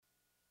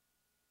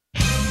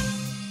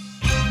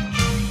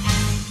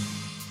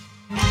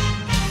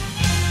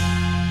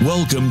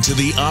Welcome to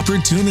the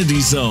Opportunity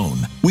Zone.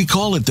 We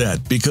call it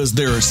that because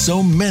there are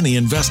so many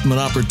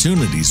investment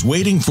opportunities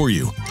waiting for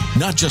you,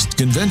 not just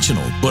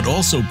conventional, but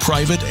also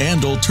private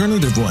and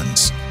alternative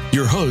ones.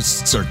 Your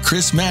hosts are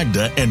Chris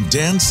Magda and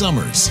Dan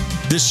Summers.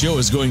 This show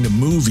is going to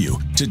move you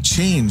to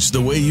change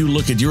the way you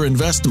look at your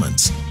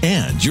investments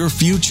and your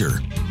future.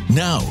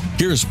 Now,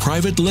 here's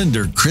private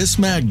lender Chris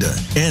Magda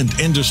and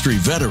industry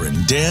veteran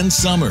Dan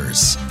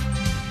Summers.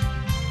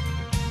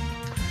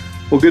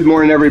 Well, good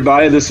morning,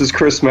 everybody. This is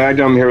Chris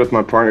Magda. I'm here with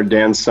my partner,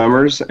 Dan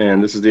Summers,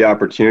 and this is the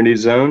Opportunity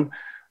Zone.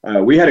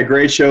 We had a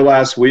great show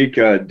last week.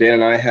 Dan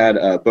and I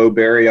had Bo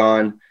Berry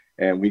on,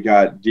 and we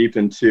got deep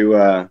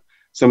into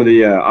some of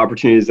the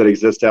opportunities that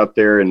exist out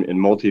there in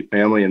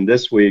multifamily. And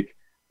this week,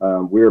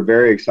 we are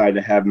very excited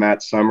to have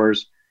Matt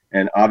Summers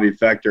and Avi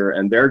Fechter,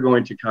 and they're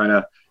going to kind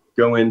of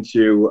go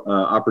into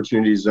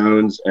opportunity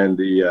zones and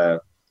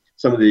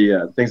some of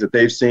the things that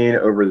they've seen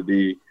over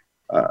the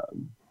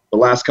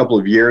last couple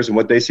of years and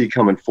what they see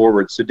coming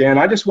forward. So Dan,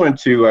 I just wanted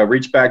to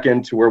reach back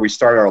into where we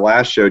started our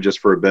last show just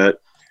for a bit.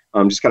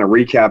 Just kind of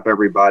recap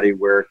everybody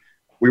where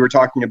we were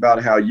talking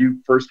about how you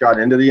first got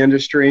into the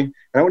industry. And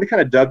I want to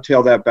kind of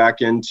dovetail that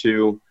back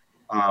into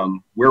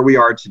where we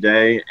are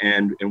today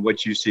and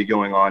what you see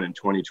going on in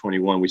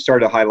 2021. We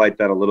started to highlight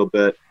that a little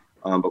bit,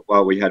 but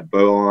while we had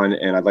Bo on,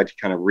 and I'd like to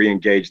kind of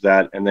re-engage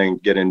that and then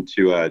get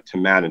into to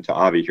Matt and to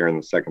Avi here in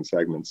the second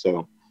segment.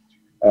 So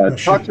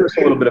talk to us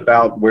a little bit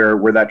about where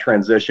that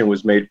transition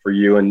was made for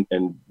you and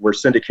where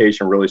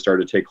syndication really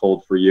started to take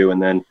hold for you,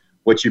 and then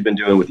what you've been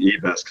doing with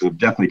eVest, because I'm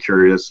definitely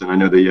curious, and I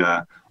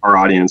know our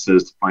audience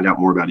is to find out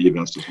more about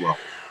eVest as well.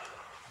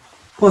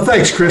 Well,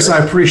 thanks, Chris.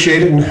 I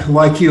appreciate it. And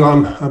like you,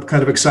 I'm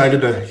kind of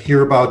excited to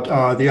hear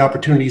about the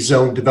Opportunity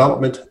Zone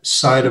development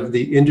side of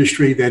the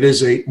industry. That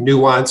is a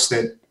nuance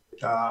that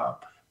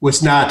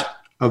was not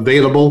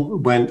available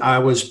when I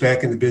was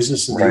back in the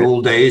business in the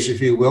old days, if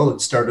you will.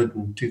 It started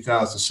in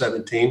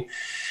 2017.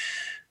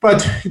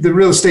 But the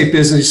real estate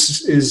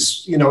business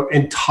is,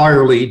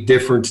 entirely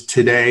different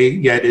today,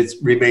 yet it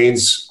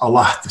remains a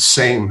lot the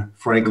same,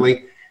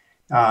 frankly.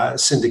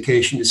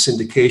 Syndication to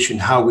syndication.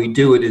 How we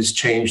do it has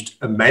changed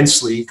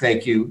immensely.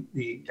 Thank you,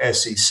 the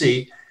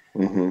SEC.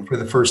 For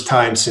the first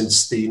time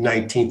since the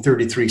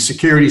 1933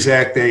 Securities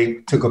Act, they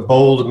took a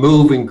bold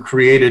move and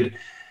created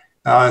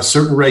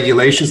certain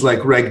regulations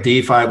like Reg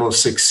D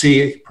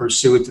 506C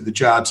pursuant to the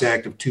Jobs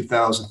Act of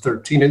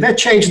 2013. And that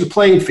changed the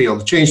playing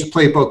field, changed the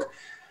playbook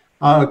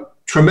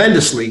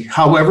tremendously.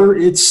 However,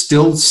 it's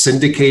still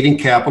syndicating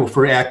capital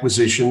for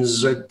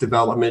acquisitions,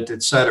 development,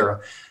 et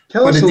cetera.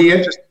 Tell us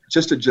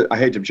I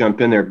hate to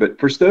jump in there, but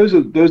for those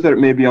that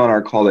may be on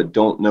our call that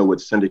don't know what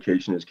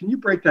syndication is, can you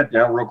break that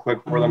down real quick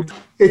for them?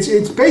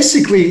 It's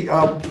basically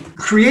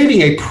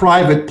creating a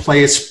private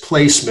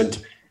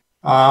placement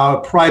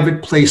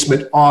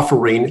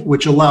offering,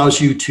 which allows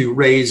you to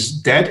raise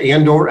debt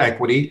and or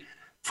equity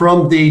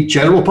from the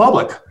general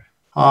public.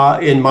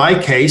 In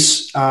my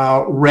case,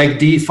 Reg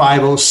D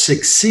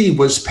 506C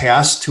was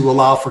passed to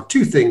allow for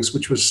two things,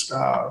 which was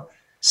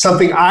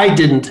something I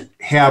didn't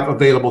have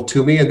available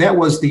to me, and that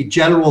was the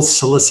general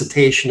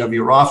solicitation of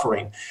your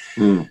offering.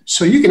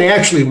 So you can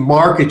actually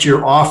market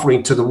your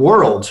offering to the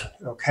world,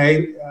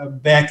 okay?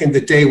 Back in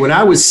the day when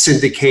I was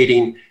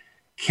syndicating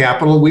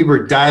capital, we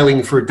were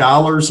dialing for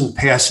dollars and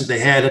passing the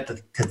hat at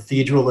the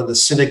cathedral and the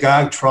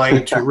synagogue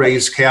trying to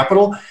raise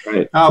capital,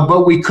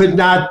 but we could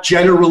not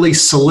generally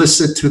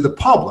solicit to the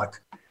public.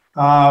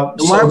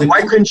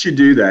 Why couldn't you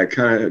do that?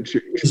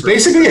 It's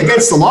basically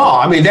against the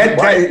law. I mean,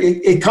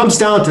 it comes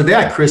down to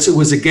that, Chris. It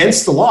was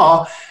against the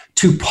law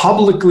to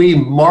publicly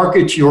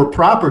market your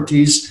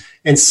properties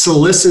and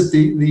solicit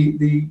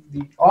the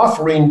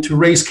offering to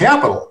raise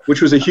capital.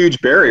 Which was a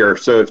huge barrier.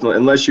 So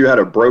unless you had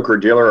a broker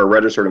dealer or a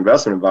registered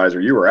investment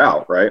advisor, you were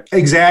out, right?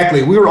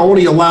 Exactly. We were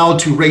only allowed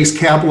to raise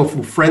capital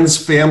from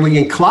friends, family,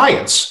 and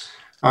clients.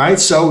 All right.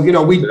 So,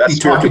 that's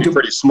talking to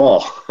pretty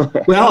small.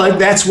 Well,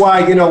 that's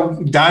why,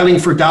 dialing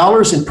for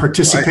dollars and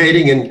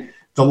participating in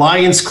the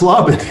Lions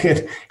Club and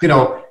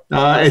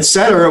et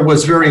cetera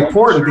was very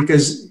important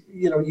because,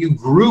 you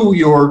grew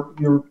your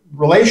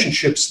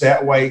relationships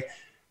that way.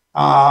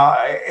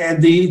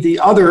 And the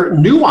other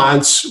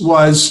nuance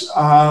was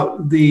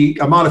the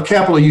amount of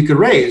capital you could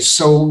raise.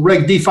 So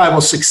Reg D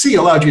 506C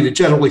allowed you to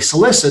generally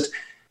solicit.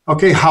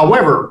 Okay.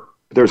 However,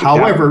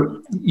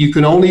 you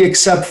can only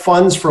accept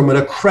funds from an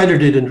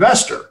accredited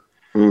investor.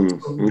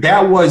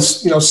 That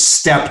was,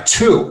 step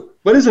two.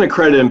 What is an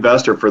accredited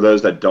investor for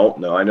those that don't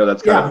know? I know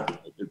that's kind of,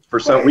 for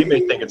some, we may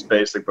think it's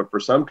basic, but for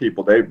some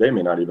people, they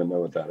may not even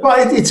know what that is. Well,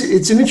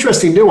 it's an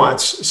interesting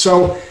nuance.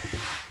 So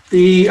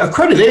the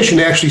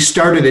accreditation actually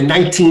started in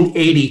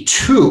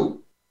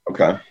 1982.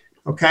 Okay.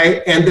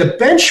 And the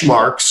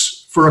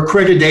benchmarks for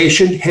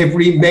accreditation have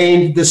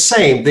remained the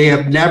same. They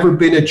have never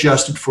been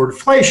adjusted for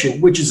inflation,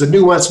 which is a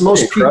nuance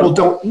most people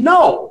don't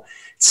know.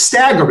 It's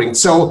staggering.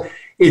 So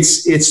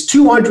it's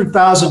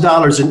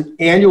 $200,000 in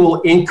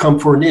annual income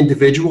for an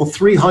individual,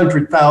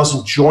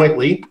 $300,000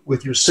 jointly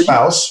with your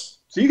spouse.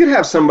 So you could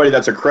have somebody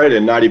that's accredited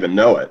and not even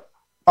know it.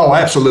 Oh,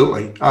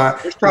 absolutely.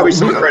 There's probably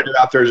some accredited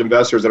out there as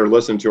investors that are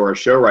listening to our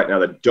show right now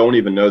that don't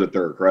even know that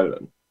they're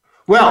accredited.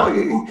 Well,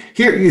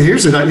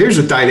 here's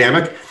a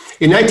dynamic.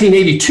 In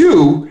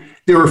 1982,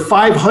 there were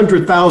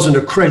 500,000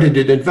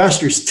 accredited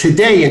investors.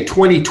 Today, in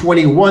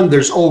 2021,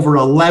 there's over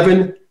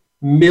 11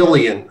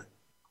 million.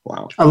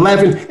 Wow.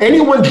 11.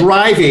 Anyone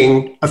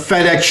driving a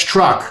FedEx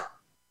truck,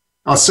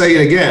 I'll say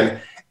it again,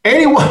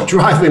 anyone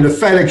driving a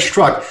FedEx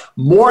truck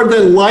more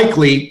than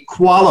likely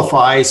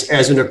qualifies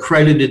as an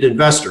accredited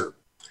investor.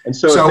 And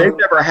so if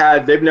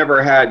they've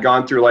never had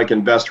gone through like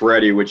Invest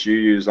Ready, which you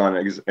use on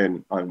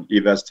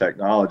eVest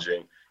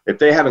technology. If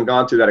they haven't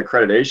gone through that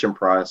accreditation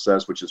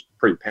process, which is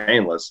pretty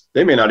painless,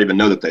 they may not even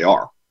know that they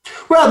are.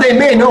 Well, they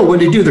may know when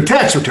they do their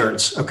tax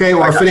returns, okay,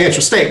 or a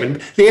financial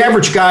statement. The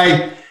average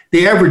guy,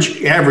 the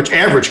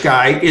average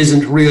guy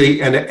isn't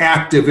really an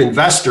active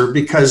investor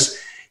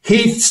because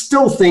he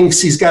still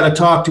thinks he's got to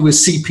talk to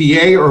his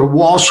CPA or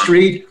Wall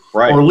Street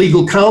or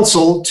legal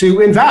counsel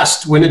to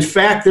invest, when in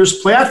fact there's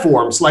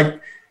platforms like,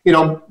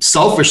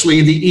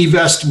 selfishly, the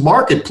eVest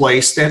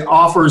marketplace that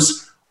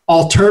offers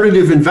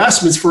alternative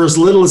investments for as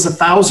little as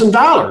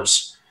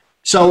 $1,000.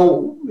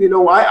 So,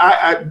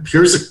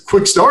 here's a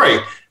quick story.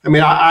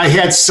 I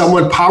had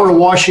someone power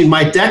washing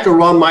my deck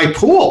around my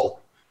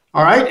pool.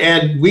 All right.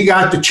 And we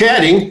got to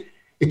chatting.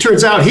 It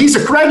turns out he's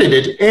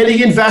accredited and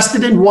he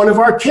invested in one of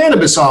our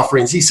cannabis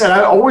offerings. He said,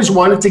 I always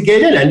wanted to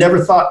get in. I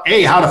never thought,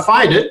 A, how to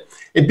find it,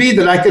 and B,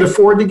 that I could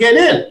afford to get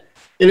in.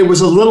 And it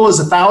was as little as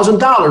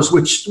 $1,000,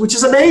 which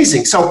is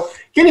amazing. So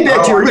getting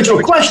back to your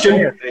original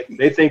question.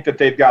 They think that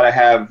they've got to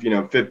have,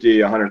 $50,000,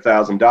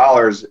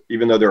 $100,000,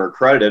 even though they're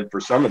accredited for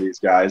some of these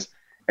guys.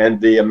 And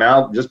the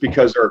amount, just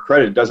because they're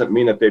accredited, doesn't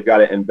mean that they've got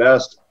to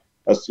invest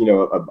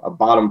a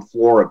bottom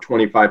floor of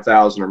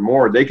 $25,000 or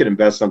more. They could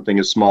invest something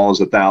as small as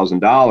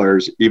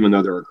 $1,000, even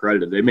though they're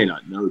accredited. They may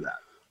not know that.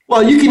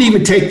 Well, you can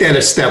even take that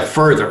a step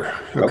further,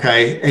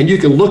 okay? And you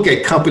can look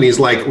at companies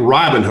like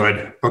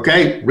Robinhood,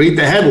 okay? Read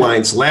the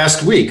headlines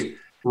last week.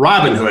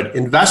 Robinhood,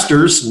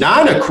 investors,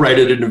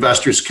 non-accredited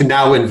investors can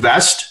now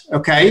invest,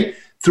 okay,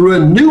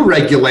 through a new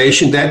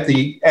regulation that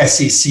the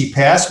SEC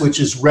passed, which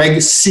is Reg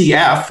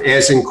CF,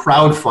 as in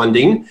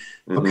crowdfunding,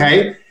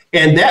 okay?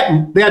 And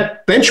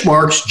that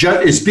benchmark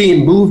is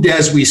being moved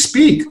as we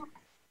speak.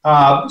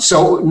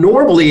 So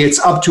normally it's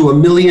up to $1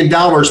 million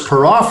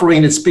per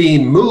offering. It's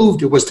being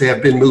moved. It was to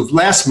have been moved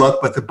last month,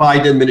 but the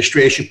Biden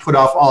administration put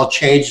off all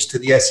changes to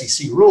the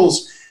SEC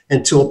rules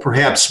until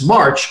perhaps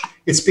March.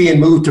 It's being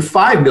moved to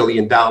 $5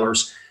 million.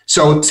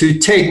 So to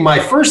take my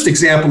first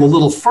example a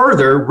little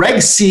further, Reg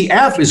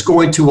CF is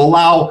going to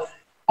allow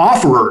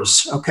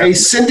offerers,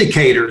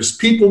 syndicators,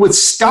 people with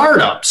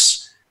startups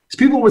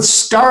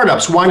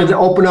wanting to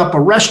open up a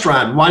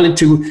restaurant, wanting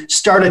to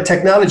start a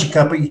technology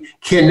company,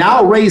 can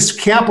now raise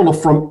capital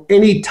from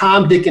any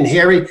Tom, Dick, and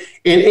Harry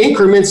in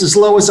increments as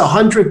low as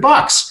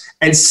 $100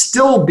 and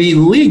still be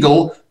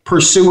legal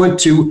pursuant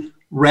to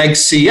Reg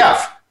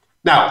CF.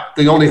 Now,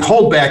 the only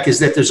holdback is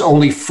that there's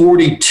only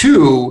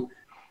 42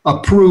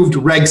 approved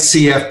Reg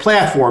CF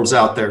platforms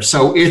out there.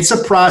 So it's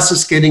a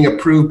process getting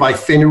approved by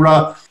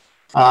FINRA,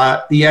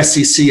 the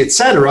SEC, et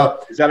cetera.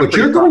 Is that a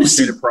pretty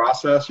complicated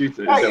process?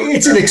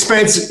 It's an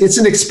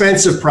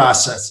expensive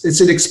process. It's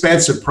an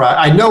expensive process.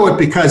 I know it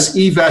because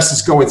eVest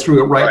is going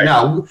through it right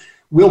now.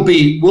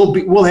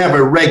 We'll have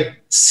a Reg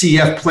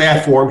CF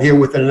platform here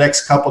within the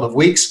next couple of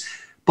weeks,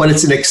 but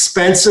it's an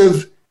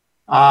expensive,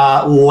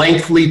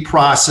 lengthy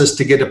process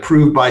to get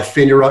approved by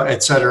FINRA,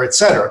 et cetera, et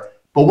cetera.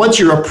 But once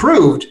you're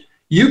approved,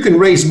 you can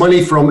raise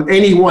money from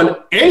anyone,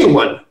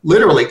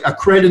 literally,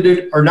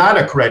 accredited or not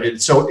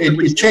accredited. So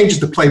it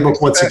changes the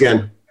playbook once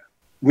again.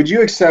 Would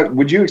you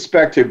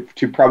expect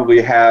to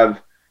probably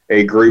have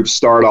a group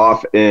start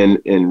off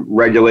in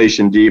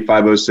Regulation D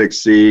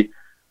 506C,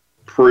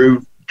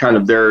 prove kind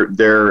of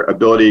their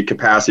ability,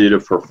 capacity to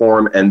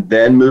perform, and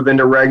then move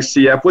into Reg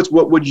CF?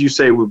 What would you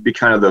say would be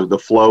kind of the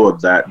flow of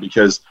that?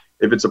 Because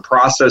if it's a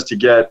process to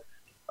get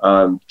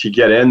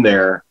in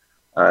there,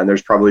 and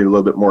there's probably a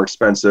little bit more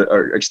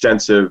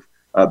extensive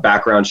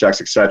background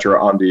checks, et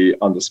cetera, on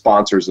the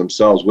sponsors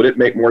themselves. Would it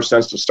make more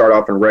sense to start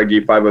off in Reg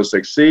D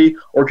 506C,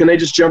 or can they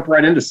just jump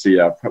right into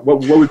CF? What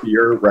would be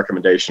your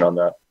recommendation on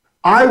that?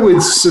 I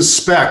would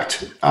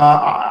suspect,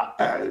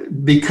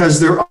 because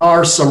there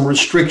are some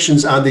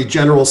restrictions on the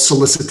general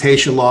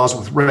solicitation laws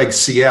with Reg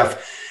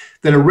CF,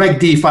 that a Reg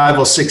D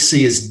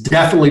 506C is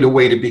definitely the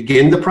way to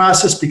begin the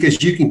process,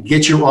 because you can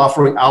get your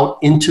offering out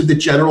into the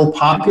general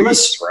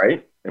populace.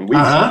 Right. And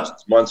weeks,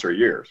 months or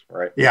years,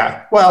 right?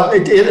 Yeah. Well,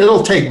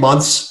 it'll take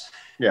months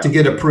to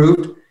get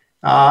approved.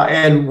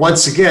 And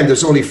once again,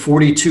 there's only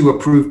 42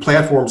 approved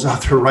platforms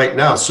out there right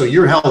now. So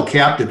you're held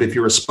captive if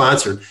you're a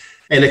sponsor,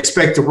 and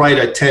expect to write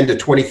a $10,000 to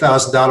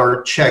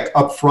 $20,000 check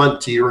up front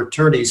to your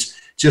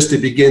attorneys just to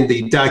begin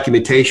the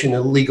documentation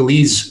and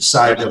legalese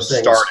side of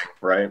things. Starting,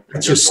 right?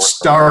 It's just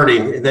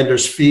starting. And then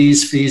there's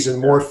fees, and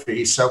more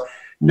fees. So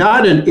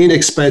not an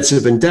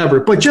inexpensive endeavor,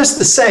 but just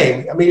the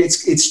same. I mean,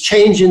 it's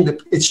changing the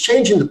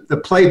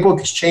playbook.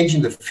 It's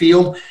changing the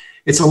field.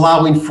 It's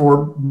allowing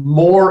for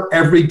more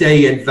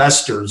everyday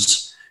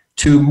investors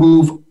to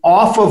move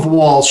off of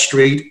Wall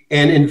Street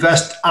and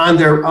invest on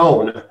their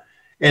own.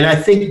 And I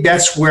think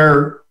that's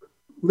where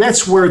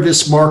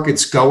this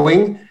market's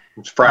going.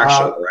 It's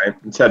fractional, right?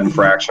 It's heading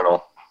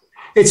fractional.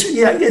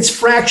 It's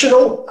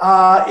fractional.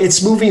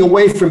 It's moving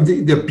away from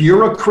the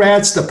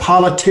bureaucrats, the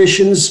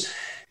politicians,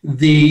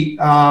 the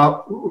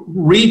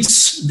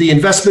REITs, the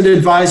investment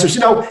advisors.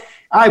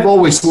 I've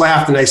always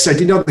laughed and I said,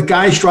 the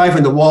guys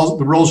driving the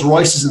Rolls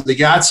Royces and the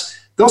yachts,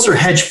 those are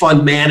hedge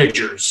fund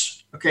managers.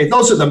 Okay,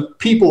 those are the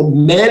people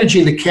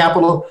managing the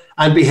capital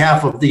on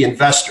behalf of the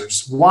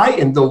investors. Why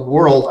in the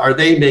world are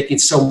they making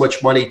so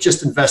much money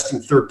just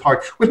investing third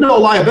party with no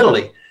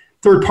liability,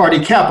 third party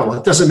capital?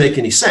 It doesn't make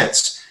any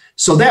sense.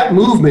 So that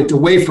movement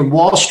away from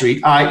Wall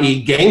Street,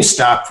 i.e.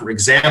 GameStop, for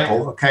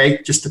example,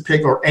 okay, just to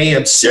pick, or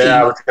AMC.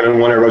 Yeah, I was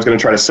going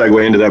to try to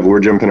segue into that, but we're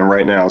jumping in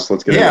right now. So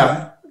let's get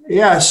into it.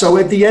 Yeah. So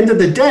at the end of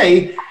the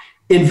day,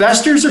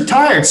 investors are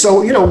tired.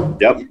 So,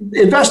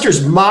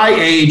 investors my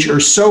age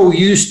are so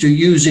used to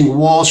using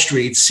Wall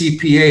Street,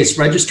 CPAs,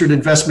 registered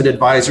investment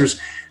advisors,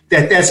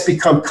 that's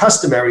become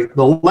customary.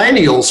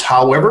 Millennials,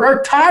 however,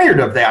 are tired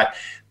of that.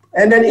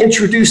 And then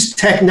introduce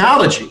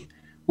technology,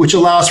 which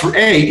allows for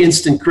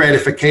instant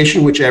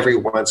gratification, which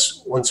everyone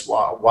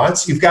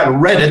wants. You've got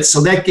Reddit, so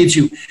that gives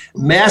you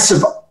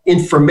massive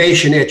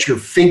information at your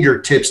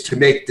fingertips to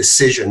make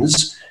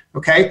decisions,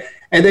 okay?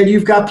 And then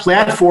you've got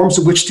platforms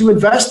in which to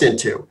invest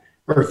into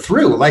or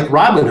through, like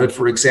Robinhood,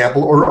 for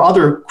example, or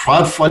other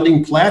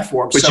crowdfunding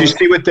platforms. But you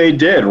see what they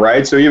did,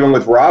 right? So even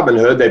with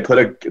Robinhood,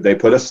 they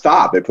put a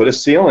stop, they put a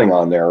ceiling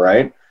on there,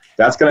 right?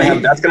 That's going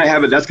to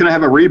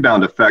have a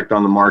rebound effect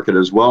on the market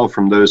as well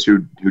from those who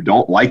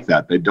don't like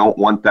that. They don't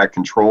want that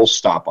control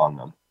stop on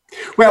them.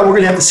 Well, we're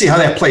going to have to see how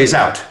that plays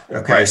out.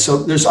 Okay, right. So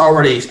there's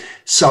already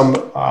some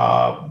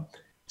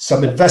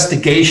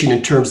investigation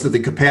in terms of the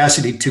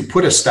capacity to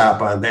put a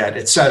stop on that,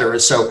 et cetera.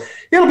 So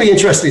it'll be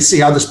interesting to see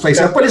how this plays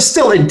out, but it's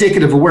still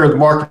indicative of where the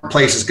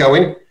marketplace is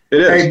going.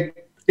 It is.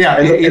 Yeah,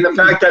 and the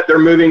fact that they're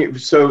moving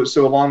so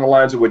along the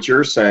lines of what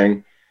you're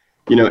saying,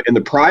 in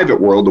the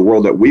private world, the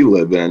world that we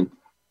live in,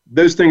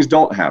 those things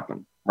don't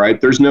happen,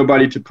 right? There's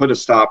nobody to put a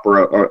stop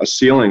or a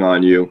ceiling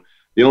on you.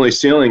 The only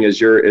ceiling is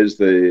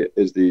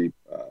the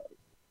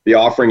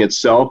offering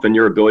itself and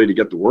your ability to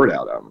get the word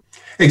out of them.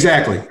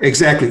 Exactly.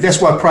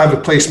 That's why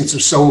private placements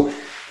are so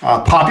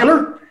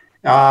popular.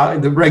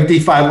 The Reg D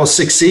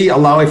 506C,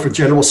 allowing for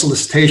general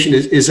solicitation,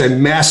 is a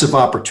massive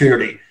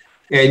opportunity.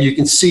 And you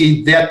can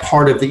see that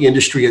part of the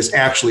industry has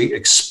actually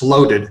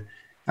exploded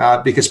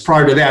because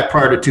prior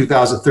to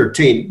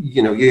 2013,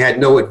 you had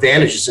no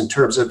advantages in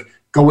terms of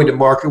going to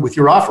market with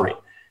your offering.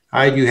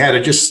 You had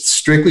to just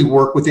strictly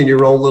work within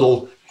your own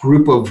little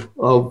group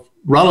of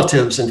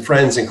relatives and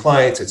friends and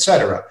clients, et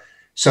cetera.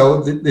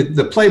 So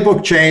the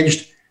playbook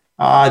changed.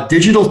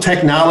 Digital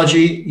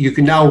technology, you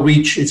can now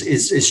reach,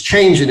 is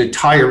changed an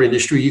entire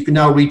industry. You can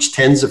now reach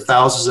tens of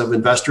thousands of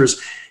investors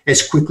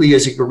as quickly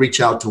as you can reach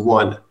out to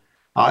one.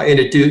 In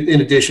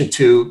addition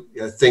to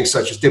things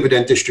such as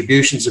dividend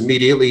distributions,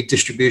 immediately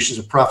distributions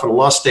of profit and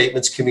loss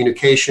statements,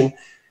 communication,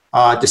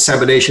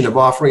 dissemination of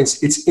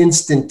offerings, it's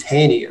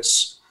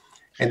instantaneous.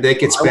 And that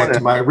gets back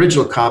to my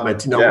original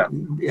comment.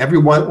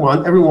 Everyone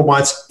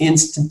wants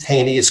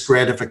instantaneous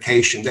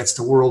gratification. That's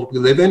the world we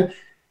live in.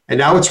 And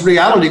now it's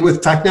reality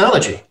with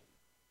technology.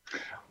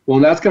 Well,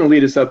 that's going to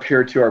lead us up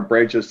here to our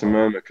break just a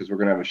moment because we're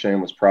going to have a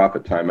shameless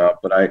profit timeout.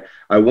 But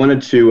I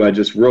wanted to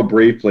just real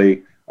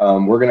briefly,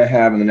 we're going to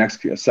have in the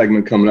next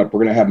segment coming up,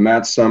 we're going to have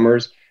Matt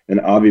Summers and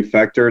Avi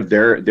Fechter.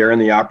 They're in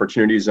the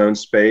opportunity zone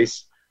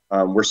space.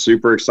 We're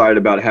super excited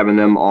about having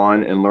them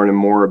on and learning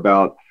more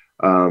about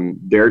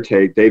their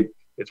take.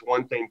 It's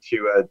one thing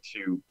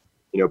to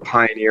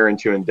pioneer and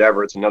to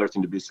endeavor. It's another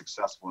thing to be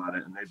successful at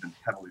it, and they've been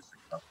heavily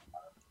successful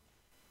at it.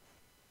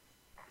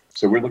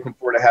 So we're looking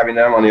forward to having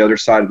them on the other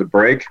side of the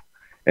break,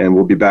 and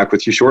we'll be back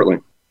with you shortly.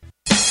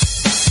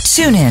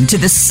 Tune in to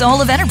The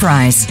Soul of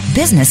Enterprise,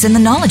 Business in the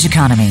Knowledge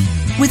Economy,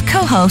 with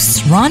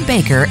co-hosts Ron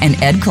Baker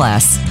and Ed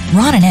Kless.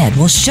 Ron and Ed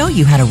will show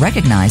you how to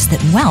recognize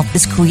that wealth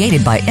is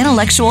created by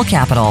intellectual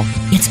capital.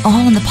 It's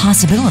all in the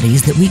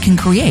possibilities that we can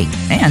create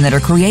and that are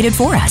created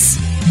for us.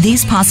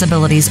 These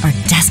possibilities are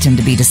destined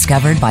to be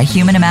discovered by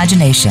human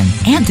imagination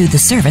and through the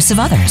service of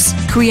others,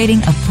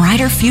 creating a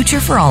brighter future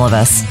for all of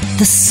us.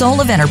 The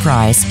Soul of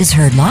Enterprise is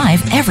heard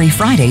live every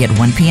Friday at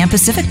 1 p.m.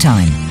 Pacific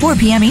Time, 4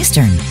 p.m.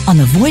 Eastern on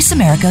the Voice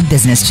America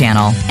Business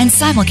Channel and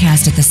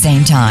simulcast at the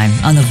same time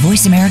on the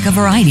Voice America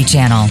Variety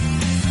Channel.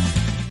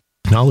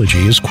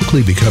 Technology is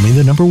quickly becoming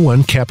the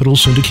 #1 capital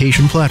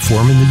syndication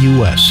platform in the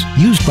U.S.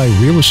 Used by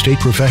real estate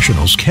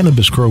professionals,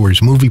 cannabis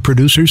growers, movie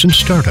producers, and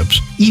startups,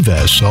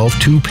 eVest solved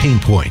 2 pain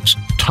points: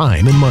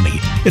 time and money.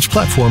 Its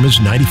platform is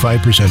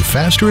 95%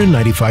 faster and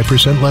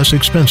 95% less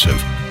expensive.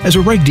 As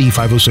a Reg D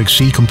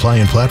 506C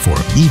compliant platform,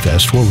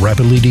 eVest will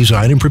rapidly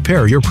design and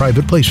prepare your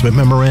private placement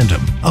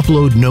memorandum,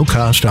 upload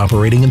no-cost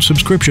operating and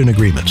subscription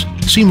agreements,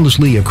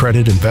 seamlessly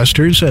accredit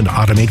investors, and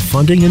automate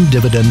funding and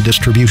dividend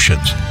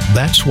distributions.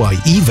 That's why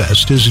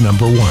eVest is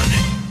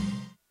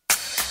 #1.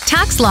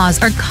 Tax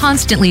laws are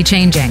constantly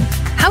changing.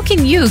 How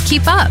can you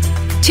keep up?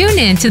 Tune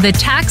in to the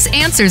Tax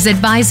Answers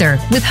Advisor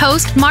with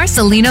host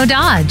Marcelino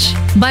Dodge.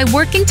 By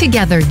working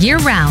together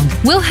year-round,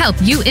 we'll help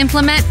you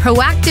implement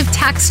proactive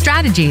tax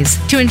strategies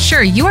to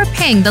ensure you are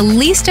paying the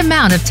least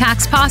amount of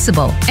tax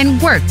possible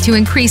and work to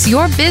increase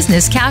your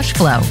business cash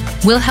flow.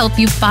 We'll help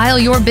you file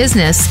your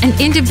business and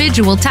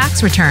individual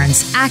tax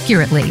returns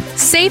accurately,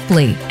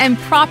 safely, and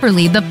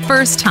properly the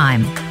first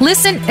time.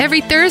 Listen every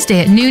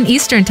Thursday at noon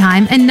Eastern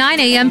Time and 9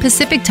 a.m.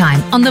 Pacific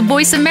Time on the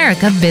Voice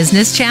America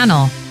Business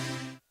Channel.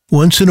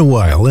 Once in a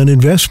while, an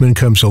investment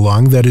comes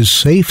along that is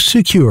safe,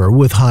 secure,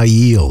 with high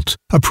yields.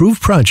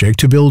 Approved project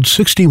to build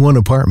 61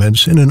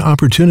 apartments in an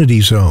opportunity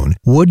zone,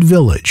 Wood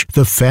Village,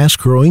 the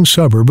fast-growing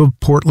suburb of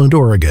Portland,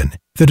 Oregon.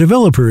 The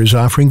developer is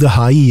offering the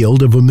high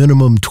yield of a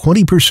minimum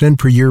 20%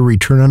 per year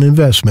return on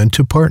investment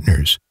to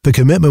partners. The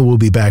commitment will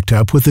be backed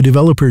up with the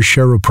developer's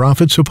share of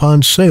profits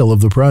upon sale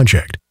of the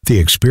project. The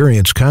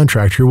experienced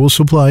contractor will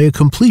supply a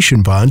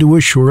completion bond to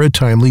assure a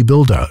timely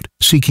build-out,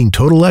 seeking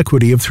total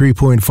equity of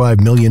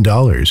 $3.5 million.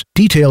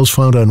 Details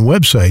found on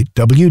website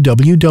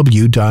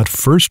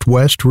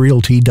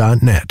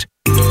www.firstwestrealty.net.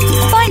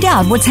 Find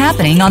out what's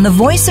happening on the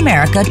Voice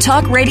America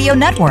Talk Radio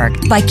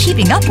Network by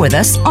keeping up with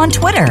us on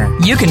Twitter.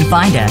 You can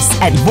find us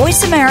at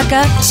Voice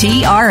America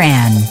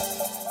TRN.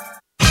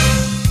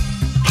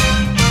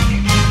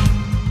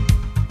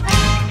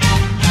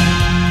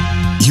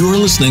 You're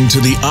listening to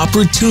the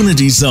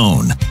Opportunity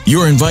Zone.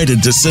 You're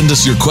invited to send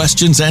us your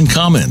questions and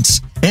comments,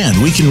 and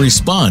we can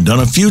respond on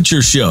a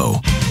future show.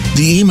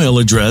 The email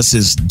address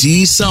is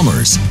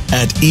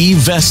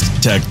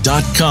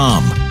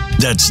dsummers@evesttech.com.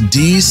 That's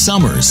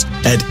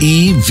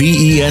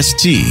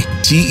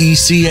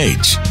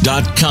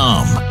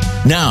dsummers@evesttech.com.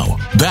 Now,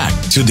 back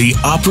to the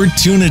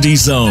Opportunity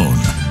Zone.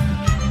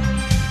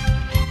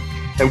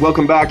 And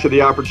welcome back to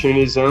the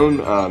Opportunity Zone.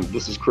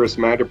 This is Chris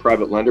Magda,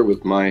 private lender,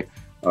 with my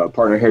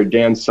partner here,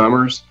 Dan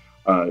Summers,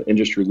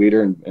 industry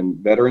leader and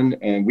veteran.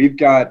 And we've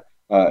got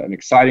an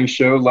exciting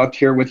show left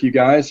here with you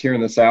guys here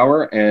in this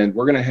hour. And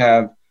we're going to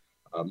have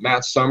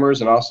Matt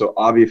Summers and also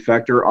Avi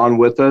Fechter on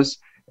with us.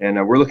 And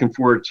we're looking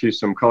forward to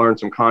some color and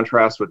some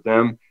contrast with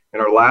them. In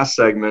our last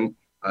segment,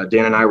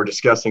 Dan and I were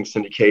discussing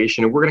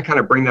syndication, and we're going to kind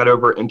of bring that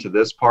over into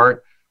this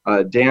part.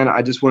 Dan,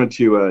 I just wanted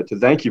to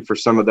thank you for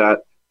some of that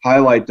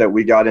highlight that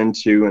we got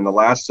into in the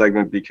last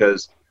segment,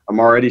 because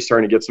I'm already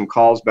starting to get some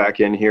calls back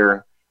in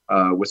here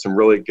with some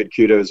really good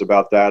kudos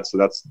about that. So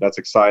that's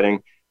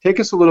exciting.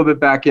 Take us a little bit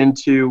back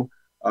into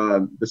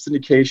the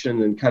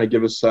syndication and kind of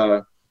give us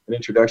an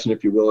introduction,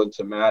 if you will,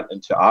 into Matt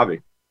and to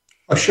Avi.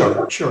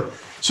 Sure.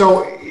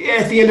 So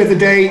at the end of the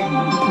day,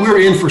 we're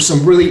in for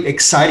some really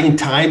exciting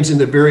times in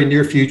the very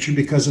near future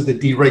because of the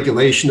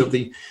deregulation of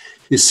the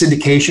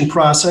syndication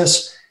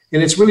process.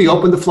 And it's really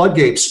opened the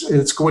floodgates. And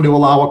it's going to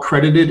allow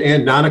accredited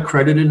and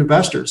non-accredited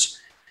investors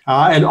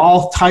and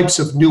all types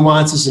of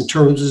nuances in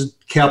terms of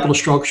capital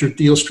structure,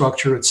 deal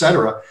structure, et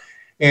cetera.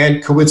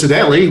 And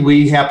coincidentally,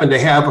 we happen to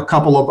have a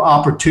couple of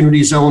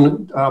Opportunity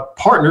Zone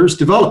partners,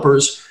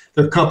 developers.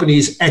 Their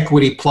company's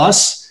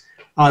EquityPlus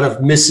out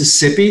of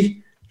Mississippi.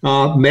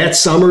 Matt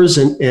Summers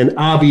and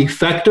Avi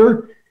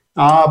Fechter.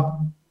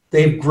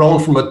 They've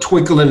grown from a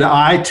twinkle in the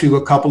eye to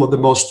a couple of the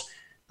most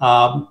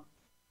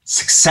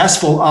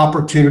successful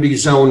Opportunity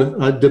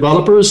Zone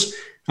developers.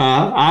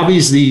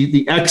 Avi's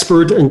the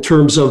expert in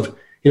terms of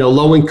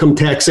low-income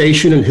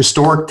taxation and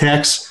historic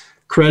tax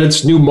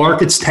credits, new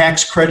markets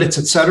tax credits,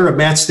 et cetera.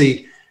 Matt's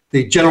the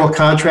general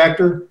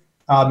contractor.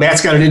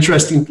 Matt's got an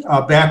interesting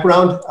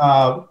background.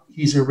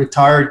 He's a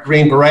retired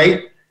Green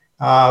Beret,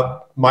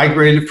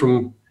 migrated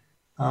from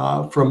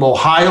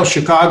Ohio,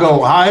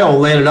 Chicago, Ohio,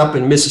 landed up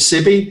in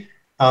Mississippi.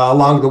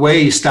 Along the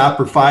way, he stopped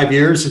for 5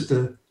 years at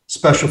the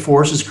Special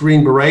Forces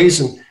Green Berets.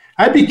 And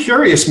I'd be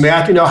curious,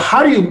 Matt,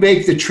 how do you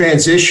make the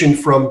transition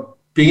from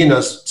being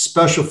a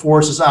Special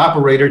Forces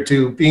operator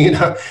to being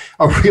a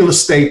real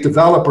estate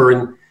developer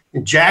in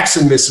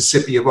Jackson,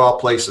 Mississippi, of all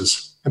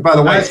places? And by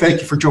the way,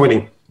 thank you for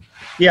joining.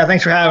 Yeah,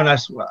 thanks for having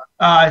us.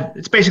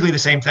 It's basically the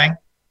same thing.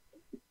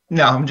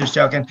 No, I'm just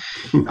joking.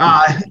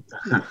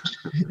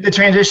 The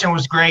transition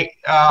was great.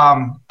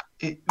 When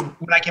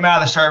I came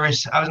out of the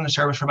service, I was in the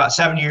service for about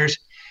 7 years.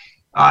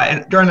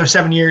 And during those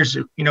 7 years,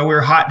 we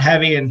were hot and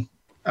heavy in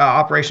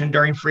Operation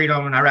Enduring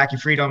Freedom and Iraqi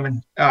Freedom.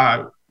 And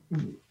I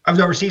was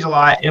overseas a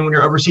lot. And when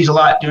you're overseas a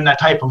lot doing that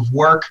type of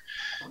work,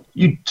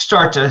 you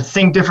start to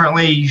think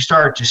differently. You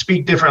start to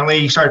speak differently.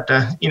 You start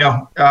to,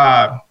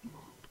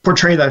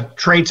 portray the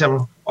traits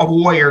of a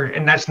warrior.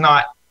 And that's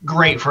not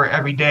great for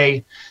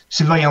everyday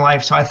civilian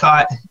life. So I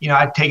thought,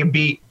 I'd take a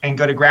beat and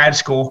go to grad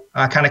school,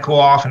 kind of cool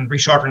off and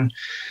resharpen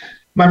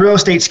my real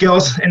estate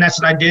skills. And that's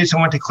what I did. So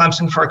I went to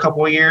Clemson for a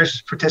couple of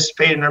years,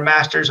 participated in their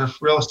Master's of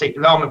Real Estate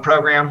Development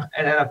program,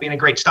 and ended up being a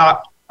great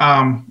stop.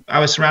 I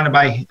was surrounded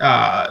by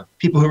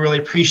people who really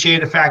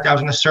appreciated the fact I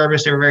was in the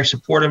service. They were very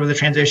supportive of the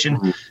transition.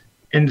 Mm-hmm.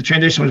 And the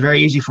transition was very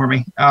easy for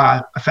me.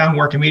 I found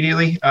work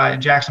immediately in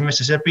Jackson,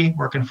 Mississippi,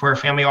 working for a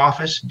family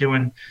office,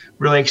 doing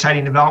really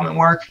exciting development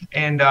work.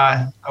 And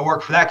I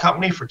worked for that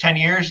company for 10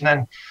 years. And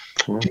then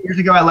 2 years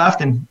ago, I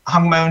left and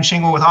hung my own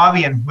shingle with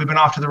Avi, and we've been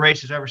off to the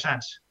races ever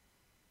since.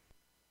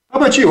 How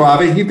about you,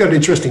 Avi? You've got an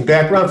interesting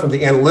background from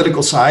the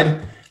analytical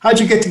side. How'd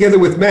you get together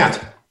with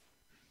Matt?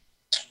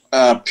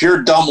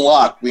 Pure dumb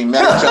luck. We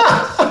met each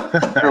other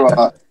through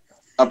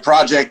a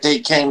project. He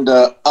came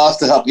to us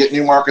to help get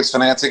new markets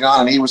financing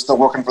on, and he was still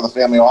working for the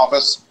family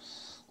office.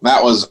 And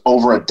that was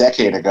over a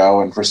decade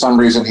ago, and for some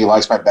reason he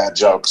likes my bad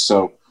jokes.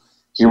 So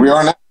here we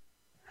are now.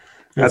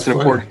 That's an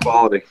important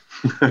quality.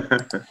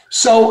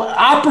 So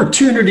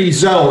opportunity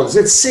zones,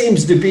 it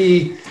seems to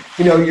be,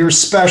 your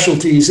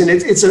specialties, and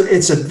it's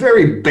a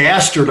very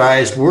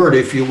bastardized word,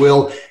 if you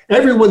will.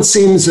 Everyone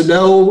seems to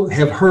know,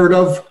 have heard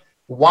of,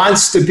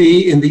 wants to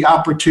be in the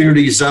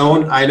opportunity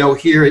zone. I know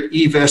here at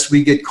eVest,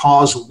 we get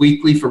calls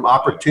weekly from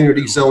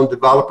opportunity zone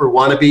developer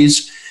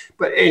wannabes,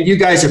 and you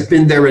guys have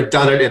been there and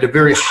done it at a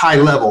very high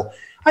level.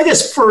 I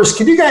guess first,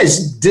 can you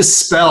guys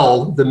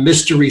dispel the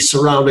mystery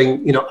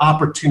surrounding,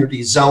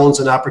 opportunity zones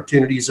and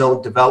opportunity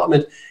zone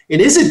development?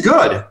 And is it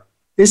good?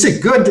 Is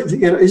it good?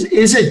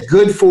 Is it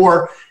good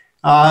for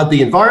the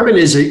environment?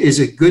 Is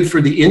it good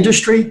for the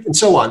industry, and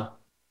so on?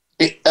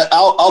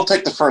 I'll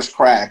take the first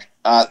crack.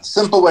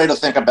 Simple way to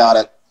think about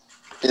it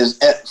is,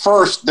 at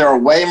first, there are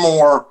way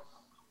more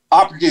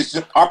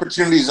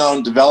opportunity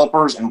zone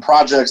developers and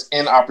projects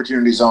in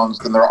opportunity zones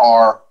than there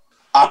are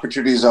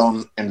opportunity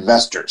zone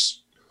investors.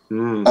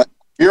 If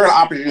you're an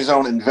opportunity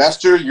zone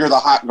investor, you're the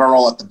hot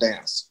girl at the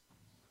dance,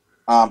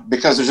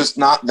 because there's just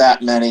not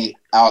that many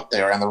out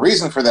there. And the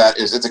reason for that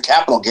is it's a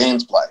capital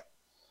gains play.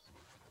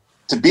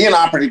 To be an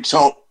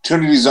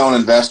opportunity zone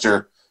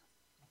investor,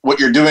 what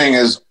you're doing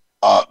is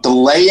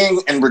delaying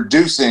and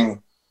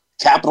reducing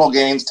capital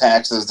gains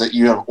taxes that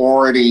you have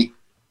already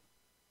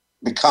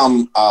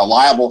become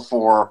liable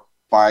for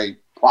by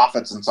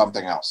profits in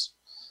something else.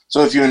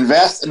 So if you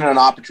invest in an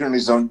opportunity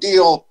zone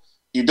deal,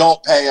 you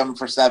don't pay them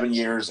for 7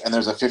 years, and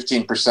there's a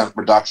 15%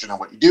 reduction in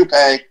what you do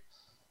pay.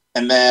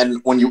 And then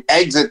when you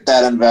exit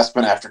that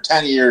investment after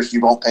 10 years,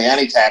 you won't pay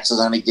any taxes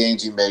on any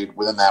gains you made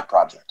within that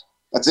project.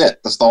 That's it.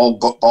 That's the whole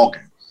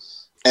ballgame.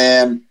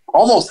 And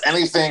almost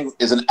anything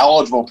is an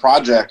eligible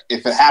project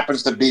if it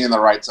happens to be in the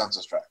right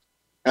census tract.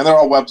 And there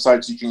are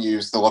websites you can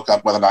use to look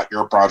up whether or not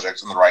your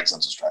project's in the right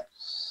census tract.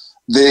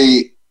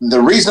 The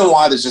reason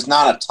why there's just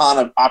not a ton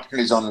of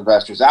opportunity zone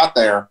investors out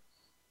there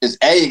is,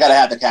 A, you got to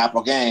have the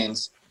capital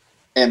gains,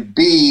 and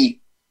B,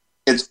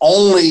 it's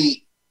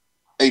only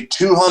a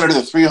 200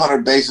 to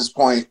 300 basis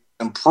point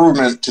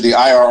improvement to the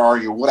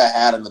IRR you would have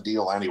had in the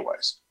deal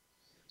anyways.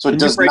 So it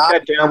does not. Can you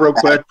break that down real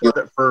quick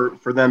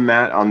for them,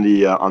 Matt, on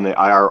the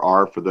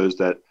IRR, for those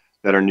that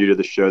are new to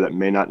the show that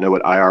may not know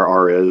what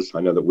IRR is? I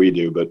know that we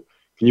do, but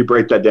can you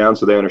break that down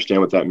so they understand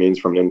what that means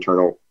from an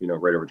internal,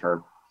 rate of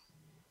return?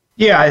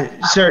 Yeah,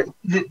 sir.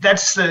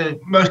 That's the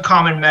most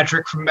common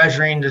metric for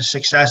measuring the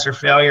success or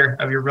failure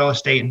of your real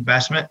estate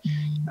investment.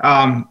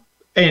 And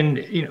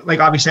like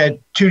Avi said,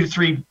 200 to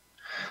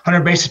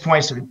 300 basis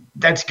points,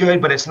 that's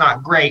good, but it's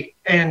not great.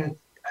 And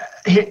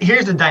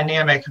here's the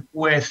dynamic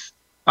with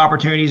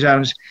opportunity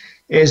zones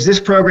is this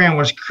program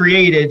was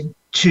created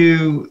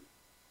to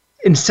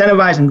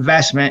incentivize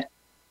investment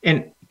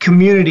in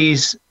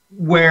communities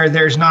where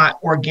there's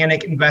not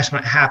organic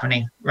investment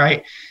happening,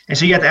 right? And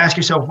so you have to ask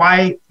yourself,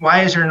 why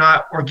is there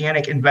not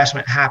organic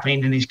investment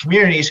happening in these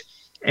communities?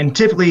 And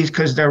typically it's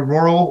because they're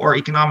rural or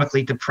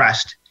economically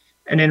depressed.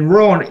 And in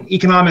rural and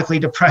economically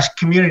depressed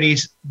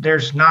communities,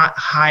 there's not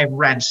high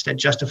rents that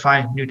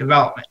justify new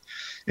development.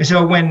 And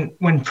so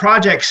when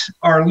projects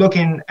are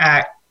looking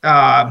at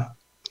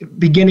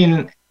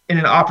beginning in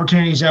an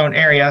opportunity zone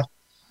area,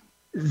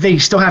 they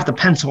still have to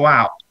pencil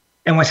out.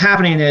 And what's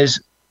happening is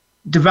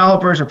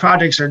developers or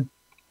projects or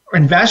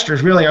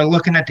investors really are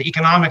looking at the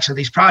economics of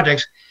these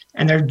projects,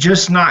 and they're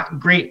just not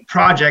great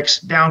projects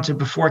down to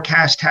before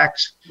tax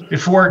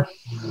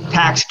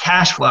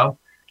cash flow.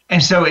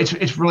 And so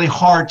it's really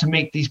hard to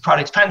make these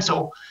projects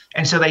pencil,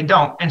 and so they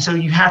don't. And so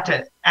you have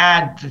to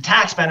add the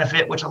tax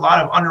benefit, which a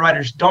lot of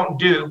underwriters don't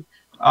do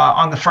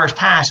on the first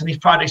pass, and these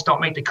projects don't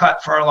make the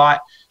cut for a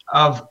lot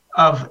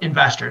of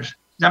investors.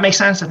 Does that make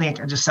sense? I think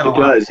I just said a lot.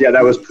 It does. Yeah,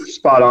 that was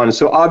spot on.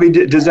 So, Avi,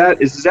 does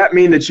that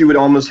mean that you would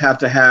almost have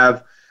to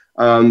have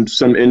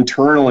some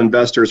internal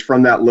investors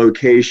from that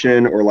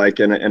location, or like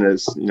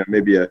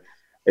maybe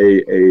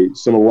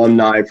some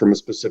alumni from a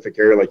specific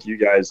area, like you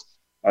guys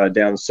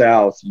down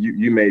south?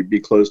 You may be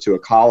close to a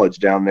college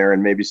down there,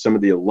 and maybe some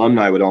of the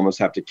alumni would almost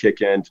have to kick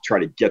in to try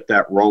to get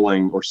that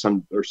rolling, or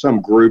some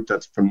group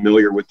that's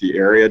familiar with the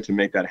area to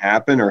make that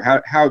happen. Or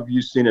how have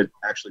you seen it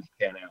actually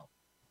pan out?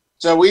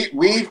 So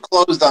we've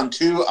closed on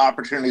 2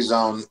 opportunity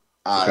zone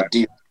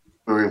deals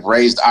where we've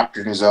raised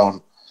opportunity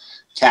zone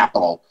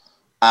capital.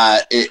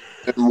 In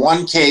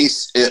one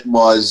case, it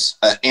was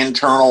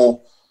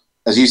internal,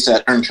 as you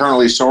said,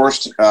 internally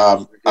sourced,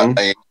 a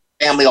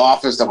family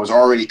office that was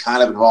already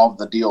kind of involved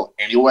in the deal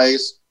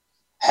anyways,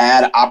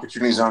 had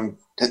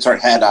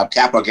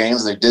capital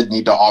gains they did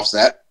need to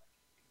offset.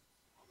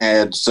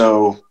 And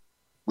so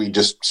we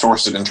just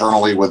sourced it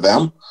internally with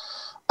them.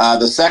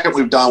 The second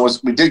we've done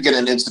was we did get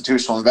an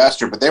institutional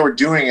investor, but they were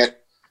doing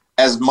it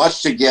as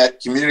much to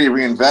get Community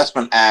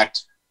Reinvestment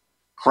Act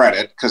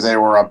credit because they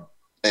were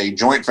a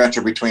joint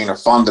venture between a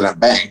fund and a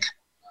bank,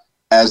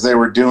 as they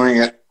were doing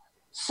it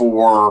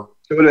for.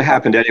 It would have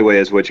happened anyway,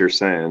 is what you're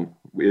saying,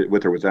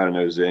 with or without an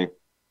OZ.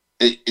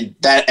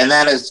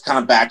 That is kind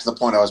of back to the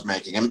point I was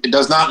making. It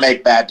does not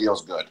make bad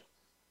deals good.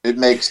 It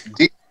makes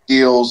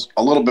deals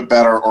a little bit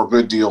better or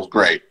good deals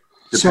great.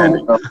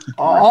 So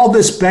all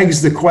this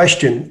begs the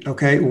question,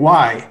 okay,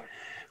 why?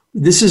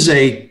 This is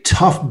a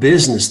tough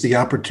business, the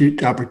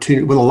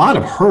opportunity with a lot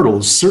of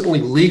hurdles, certainly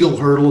legal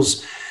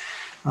hurdles,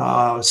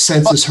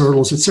 census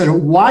hurdles, et cetera.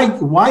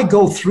 Why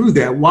go through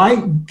that? Why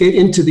get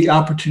into the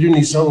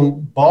opportunity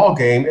zone ball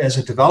game as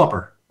a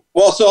developer?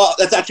 Well, so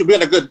that's actually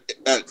been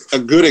a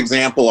good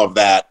example of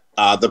that.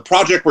 The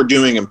project we're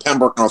doing in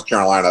Pembroke, North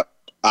Carolina,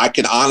 I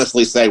can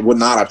honestly say would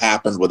not have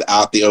happened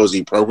without the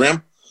OZ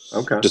program.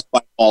 Okay.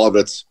 Despite all of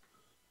its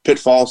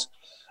pitfalls.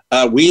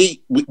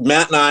 We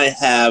Matt and I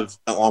have,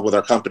 along with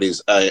our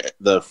companies,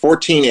 the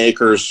 14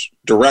 acres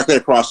directly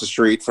across the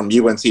street from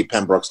UNC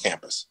Pembroke's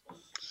campus.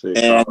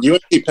 And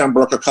UNC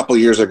Pembroke a couple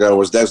of years ago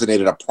was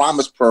designated a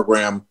Promise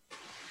Program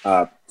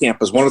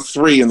campus, one of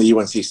 3 in the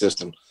UNC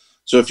system.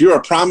 So if you're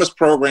a Promise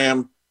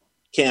Program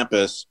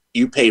campus,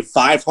 you pay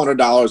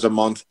 $500 a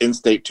month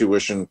in-state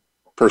tuition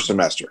per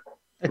semester.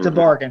 It's a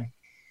bargain.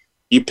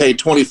 You pay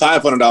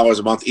 $2,500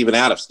 a month even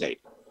out of state.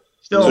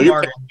 Still a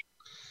bargain.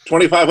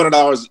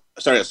 $2,500,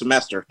 a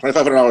semester.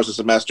 $2,500 a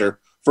semester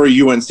for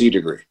a UNC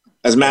degree,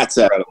 as Matt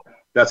said.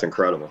 That's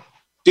incredible.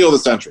 Deal of the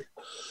century.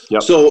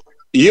 Yep. So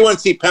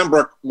UNC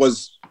Pembroke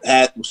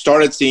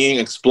started seeing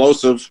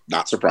explosive,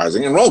 not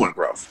surprising, enrollment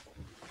growth.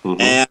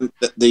 Mm-hmm. And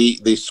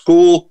the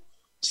school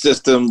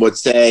system would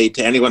say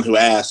to anyone who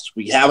asked,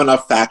 we have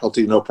enough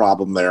faculty, no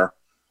problem there.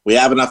 We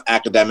have enough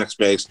academic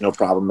space, no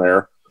problem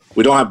there.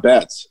 We don't have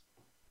beds.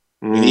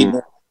 We need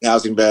more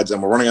housing beds,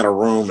 and we're running out of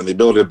room and the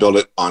ability to build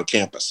it on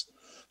campus.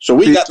 So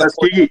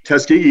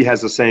Tuskegee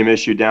has the same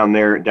issue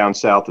down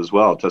south as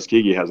well.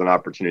 Tuskegee has an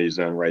opportunity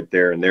zone right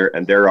there, and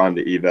they're on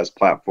the eVest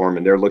platform,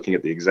 and they're looking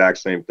at the exact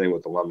same thing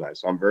with alumni.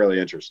 So I'm very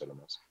interested in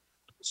this.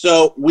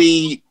 So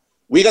we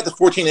got the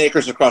 14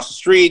 acres across the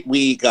street.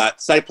 We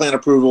got site plan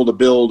approval to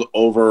build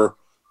over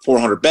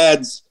 400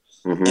 beds,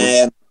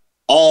 and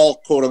all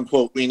quote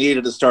unquote we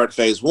needed to start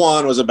phase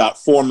 1 was about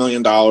 $4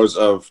 million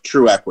of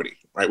true equity.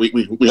 Right?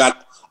 We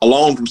got a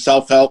loan from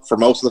self-help for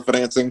most of the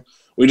financing.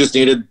 We just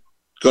needed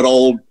good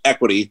old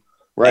equity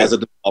as a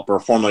developer,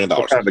 $4 million.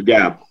 Kind of a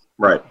gap,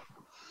 right?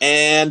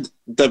 And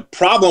the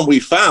problem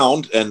we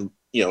found,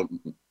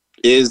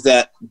 is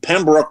that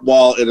Pembroke,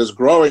 while it is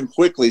growing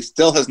quickly,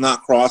 still has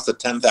not crossed the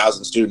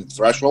 10,000 student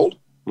threshold.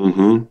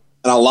 Mm-hmm. And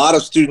a lot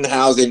of student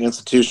housing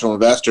institutional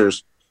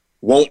investors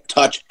won't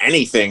touch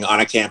anything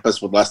on a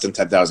campus with less than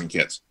 10,000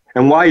 kids.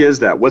 And why is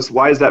that?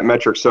 Why is that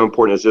metric so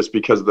important? Is just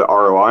because of the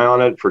ROI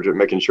on it, for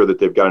making sure that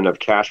they've got enough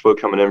cash flow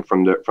coming in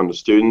from the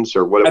students,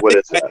 or what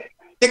is that?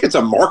 I think it's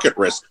a market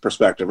risk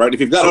perspective, right? If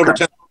you've got over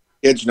 10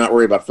 kids, you're not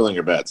worried about filling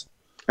your beds.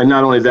 And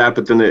not only that,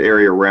 but then the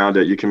area around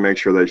it, you can make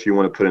sure that if you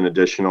want to put an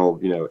additional,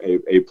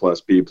 A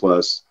plus, B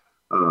plus,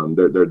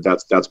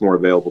 that's more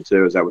available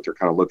too. Is that what they're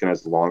kind of looking at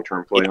as the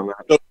long-term play on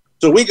that?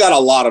 So we got a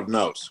lot of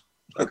no's.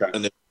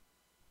 Okay.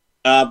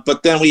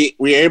 But then we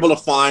were able to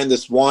find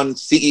this one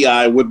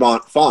CEI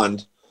Woodmont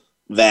fund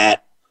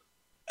that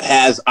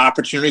has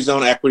opportunity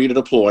zone equity to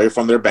deploy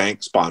from their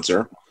bank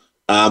sponsor.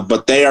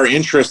 But they are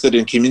interested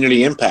in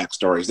community impact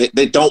stories.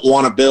 They don't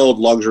want to build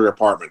luxury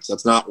apartments.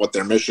 That's not what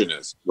their mission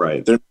is.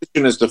 Right. Their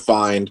mission is to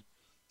find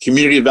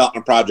community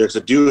development projects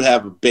that do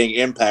have a big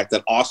impact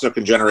that also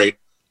can generate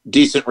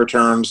decent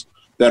returns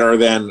that are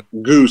then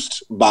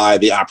goosed by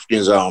the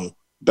opportunity zone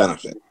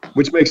benefit.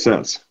 Which makes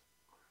sense.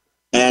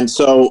 And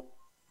so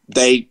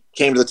they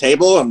came to the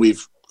table, and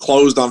we've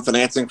closed on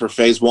financing for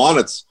phase 1.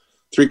 It's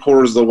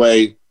 3/4 of the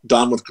way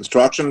done with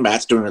construction.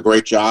 Matt's doing a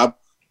great job,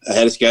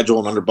 ahead of schedule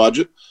and under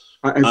budget.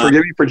 And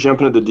forgive me for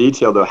jumping into the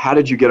detail, though. How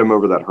did you get them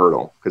over that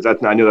hurdle? Because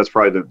I know that's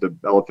probably the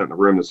elephant in the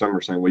room that some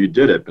are saying, well, you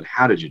did it, but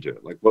how did you do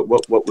it? Like, what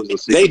was the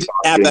secret? They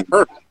didn't have that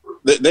hurdle.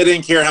 They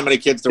didn't care how many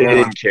kids there were.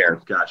 They didn't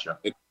care. Gotcha.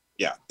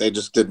 They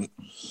just didn't.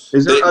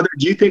 Is there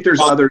do you think there's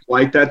others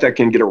like that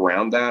can get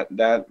around that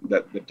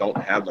don't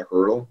have the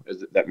hurdle?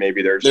 Is it that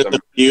maybe there's some? A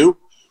few.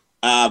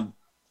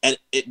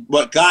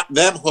 What got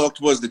them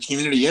hooked was the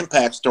community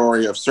impact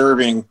story of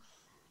serving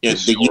the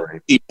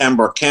UC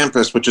Pembroke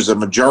campus, which is a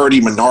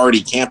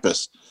majority-minority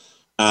campus.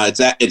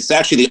 It's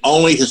actually the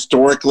only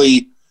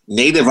historically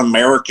Native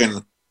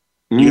American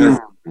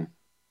university.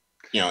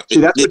 See,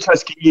 that's what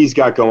Tuskegee's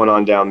got going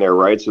on down there,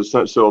 right?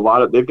 So a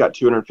lot of they've got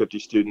 250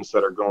 students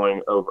that are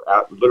going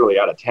literally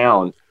out of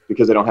town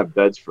because they don't have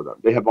beds for them.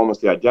 They have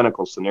almost the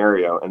identical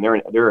scenario, and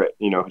they're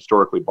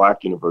historically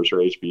black university, or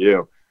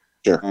HBU.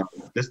 Sure.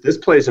 This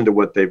plays into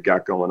what they've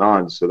got going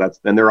on. So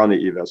they're on the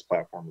eVest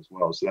platform as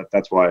well. So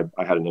that's why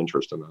I had an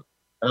interest in that.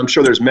 And I'm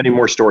sure there's many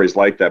more stories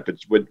like that. But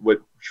what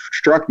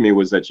struck me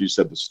was that you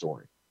said the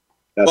story.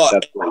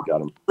 That's where you got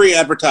them. Free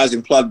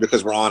advertising plug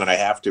because we're on and I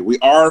have to. We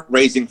are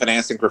raising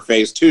financing for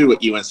phase 2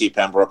 at UNC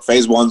Pembroke.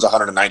 Phase 1's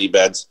 190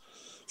 beds.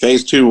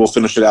 Phase 2 will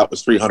finish it out with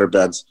 300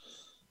 beds.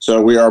 So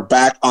we are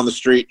back on the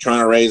street trying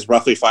to raise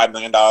roughly $5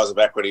 million of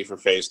equity for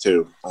phase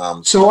 2.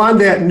 So on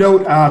that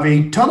note,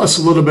 Avi, tell us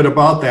a little bit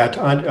about that.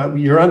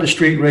 You're on the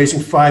street raising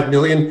 $5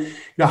 million.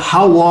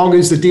 How long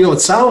is the deal? It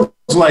sounds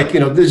like,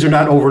 these are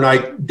not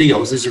overnight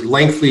deals. These are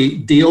lengthy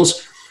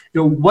deals.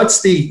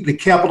 What's the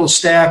capital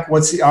stack?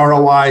 What's the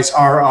ROIs,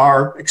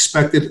 RR,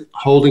 expected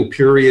holding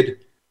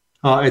period,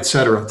 et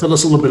cetera? Tell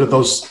us a little bit of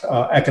those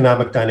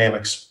economic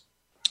dynamics.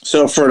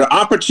 So for the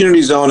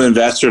opportunity zone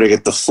investor to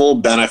get the full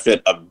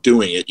benefit of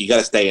doing it, you got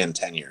to stay in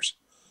 10 years.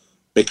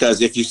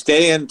 Because if you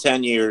stay in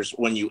 10 years,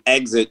 when you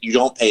exit, you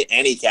don't pay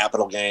any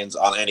capital gains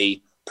on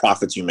any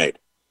profits you made.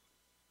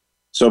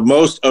 So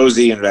most OZ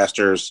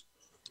investors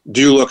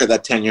do look at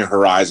that 10-year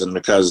horizon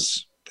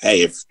because,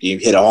 hey, if you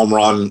hit a home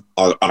run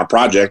on a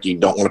project, you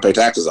don't want to pay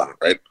taxes on it,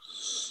 right?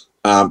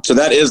 So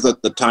that is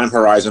the time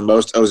horizon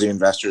most OZ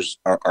investors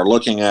are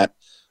looking at.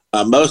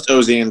 Most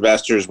OZ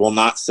investors will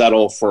not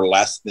settle for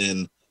less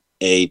than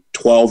a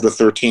 12 to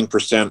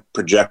 13%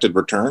 projected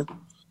return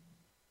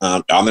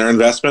on their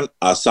investment.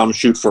 Some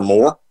shoot for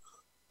more.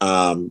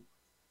 And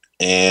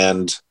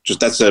just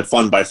that's a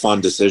fund by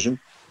fund decision.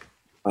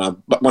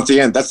 But once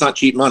again, that's not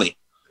cheap money.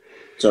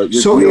 So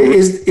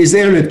is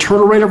there an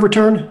internal rate of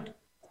return?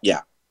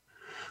 Yeah.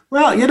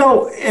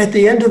 Well, at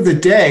the end of the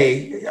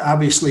day,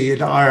 obviously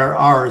an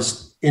IRR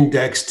is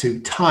indexed to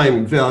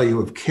time value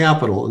of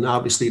capital. And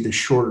obviously the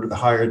shorter, the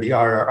higher the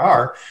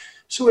IRR.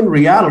 So in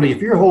reality,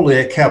 if you're holding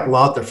that capital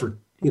out there for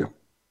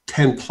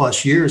 10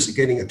 plus years and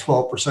getting a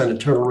 12%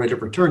 internal rate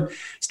of return,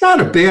 it's not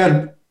a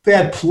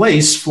bad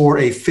place for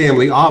a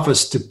family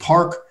office to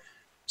park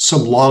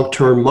some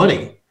long-term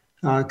money.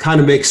 Kind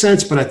of makes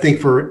sense, but I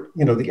think for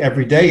the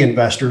everyday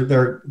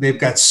investor, they've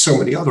got so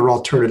many other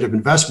alternative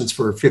investments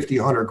for 50,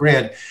 100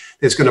 grand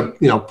that's going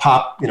to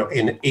pop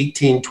in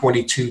 18,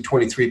 22,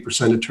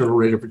 23% internal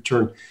rate of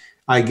return.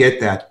 I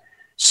get that.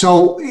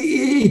 So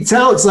it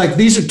sounds like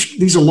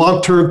these are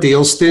long-term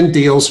deals, thin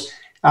deals.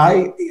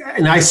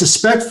 I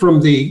suspect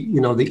from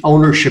the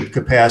ownership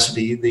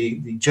capacity,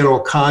 the general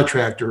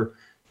contractor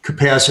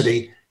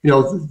capacity,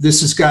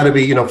 this has got to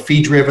be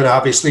fee driven,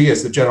 obviously,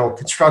 as the general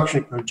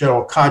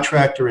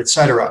contractor, et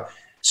cetera.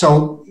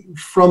 So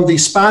from the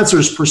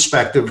sponsor's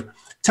perspective,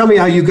 tell me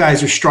how you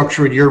guys are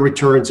structuring your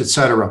returns, et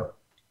cetera.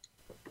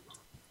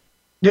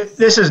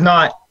 This is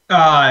not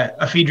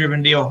a fee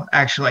driven deal,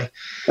 actually.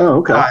 Oh,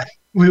 okay.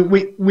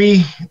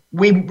 We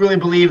really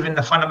believe in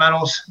the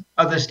fundamentals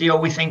of this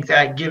deal. We think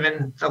that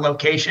given the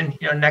location,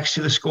 next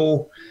to the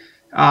school,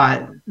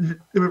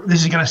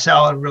 this is going to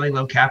sell at a really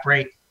low cap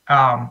rate.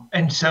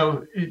 And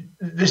so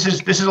this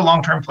is a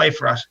long-term play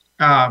for us.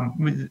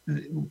 The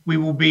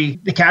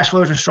cash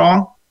flows are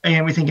strong,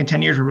 and we think in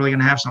 10 years we're really going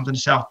to have something to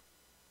sell.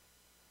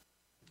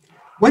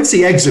 What's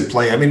the exit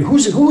play? I mean,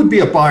 who would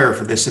be a buyer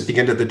for this at the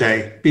end of the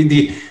day?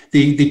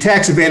 The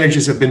tax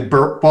advantages have been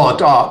burnt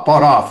off,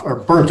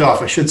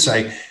 I should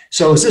say.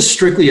 So is this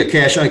strictly a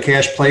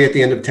cash-on-cash play at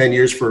the end of 10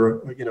 years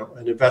for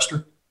an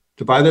investor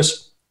to buy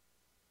this?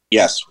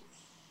 Yes.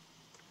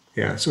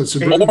 Yeah. So it's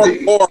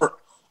or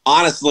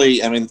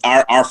honestly, I mean,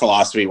 our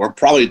philosophy, we're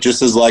probably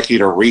just as likely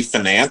to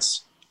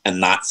refinance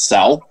and not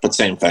sell, but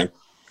same thing.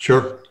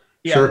 Sure.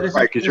 Yeah, sure.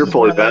 Right, because you're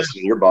fully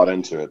vested and you're bought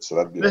into it.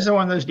 So this is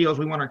one of those deals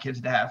we want our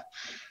kids to have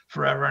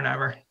forever and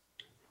ever.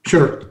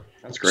 Sure.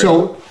 That's great.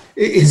 So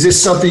is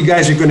this something you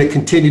guys are going to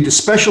continue to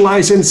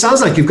specialize in? It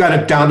sounds like you've got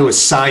it down to a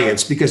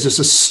science because there's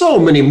just so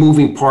many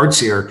moving parts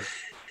here.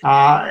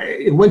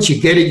 Once you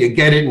get it, you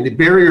get it. And the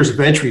barriers of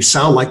entry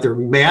sound like they're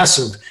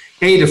massive.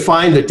 A, to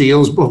find the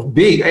deals, but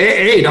B,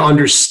 A, to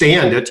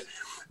understand it,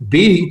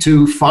 B,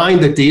 to find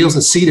the deals,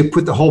 and C, to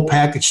put the whole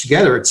package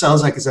together. It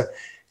sounds like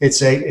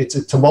it's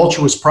a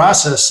tumultuous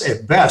process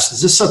at best.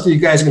 Is this something you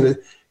guys are going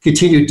to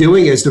continue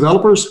doing as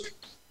developers?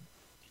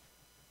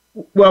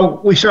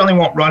 Well, we certainly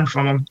won't run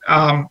from them.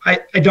 I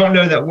don't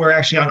know that we're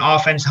actually on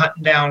offense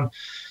hunting down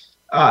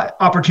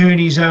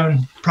opportunity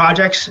zone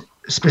projects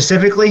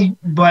specifically,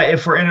 but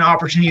if we're in an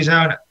opportunity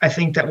zone, I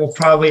think that we'll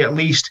probably at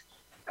least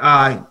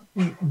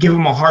give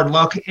them a hard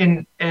look.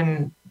 And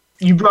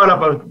you brought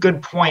up a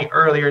good point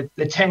earlier,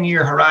 the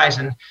 10-year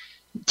horizon.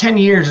 10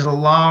 years is a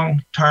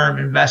long-term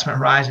investment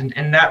horizon,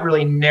 and that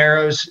really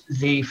narrows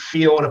the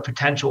field of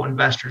potential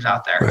investors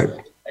out there. Right.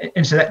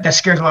 And so that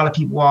scares a lot of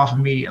people off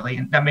immediately,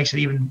 and that makes it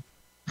even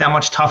that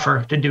much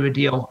tougher to do a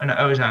deal in an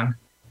O-zone.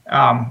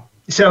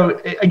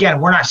 So again,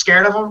 we're not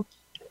scared of them.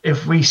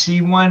 If we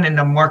see one and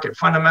the market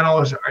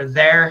fundamentals are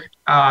there,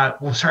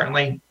 we'll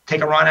certainly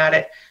take a run at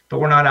it, but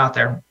we're not out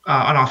there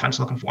on offense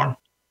looking for them.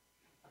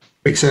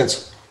 Makes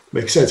sense.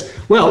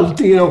 Well,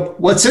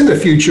 what's in the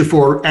future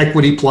for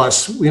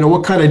EquityPlus?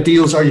 What kind of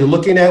deals are you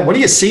looking at? What are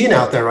you seeing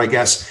out there, I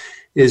guess,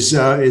 is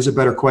a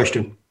better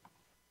question.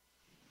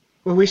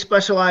 Well, we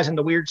specialize in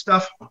the weird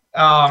stuff.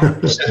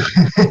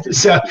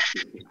 So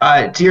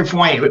to your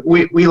point,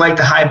 we like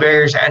the high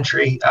barriers to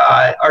entry.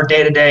 Our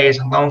day-to-day is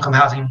in low-income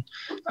housing,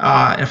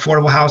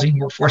 affordable housing,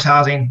 workforce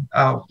housing.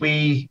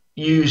 We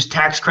use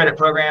tax credit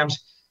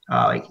programs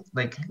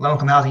like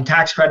low-income housing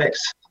tax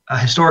credits,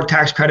 historic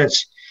tax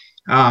credits.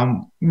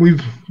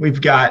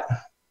 We've got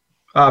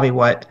Avi,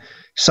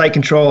 site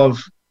control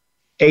of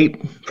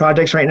 8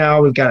 projects right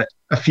now. We've got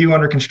a few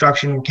under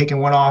construction. We're kicking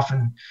one off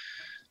in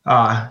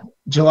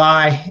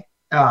July,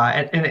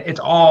 and it's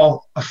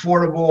all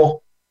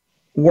affordable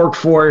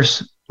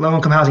workforce,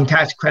 low-income housing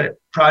tax credit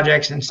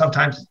projects, and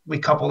sometimes we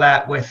couple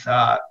that with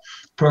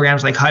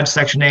programs like HUD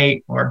Section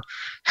 8 or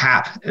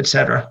HAP, et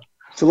cetera.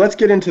 So let's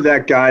get into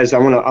that, guys.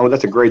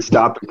 That's a great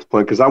stopping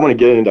point because I want to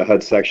get into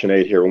HUD Section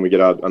 8 here when we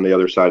get out on the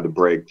other side of the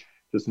break.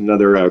 Just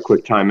another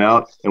quick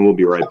timeout, and we'll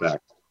be right back.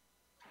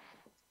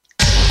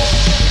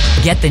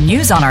 Get the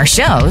news on our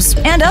shows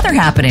and other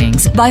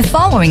happenings by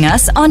following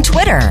us on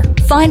Twitter.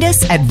 Find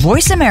us at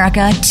Voice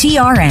America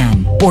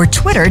TRN or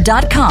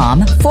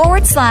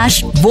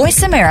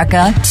twitter.com/Voice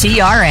America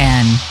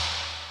TRN.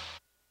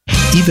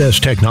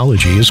 eVest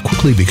technology is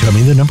quickly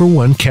becoming the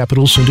 #1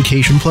 capital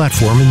syndication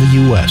platform in the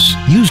U.S.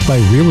 Used by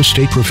real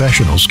estate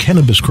professionals,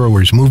 cannabis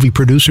growers, movie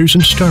producers,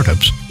 and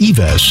startups,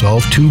 eVest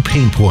solves 2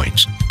 pain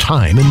points: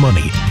 time and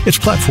money. Its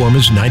platform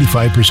is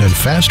 95%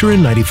 faster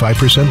and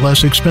 95%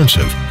 less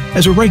expensive.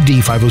 As a Reg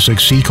D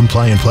 506C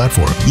compliant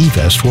platform,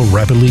 eVest will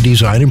rapidly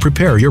design and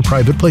prepare your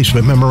private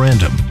placement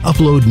memorandum,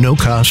 upload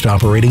no-cost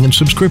operating and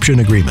subscription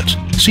agreements,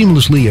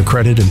 seamlessly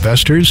accredit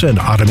investors, and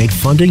automate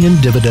funding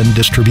and dividend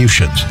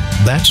distributions.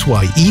 That's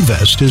why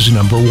eVest is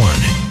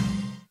 #1.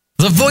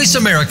 The Voice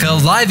America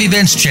Live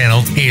Events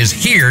channel is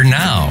here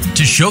now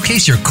to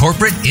showcase your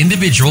corporate,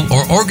 individual,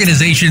 or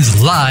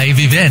organization's live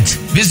event.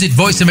 Visit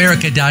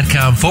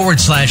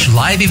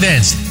voiceamerica.com/live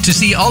events to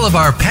see all of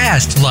our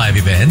past live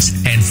events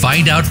and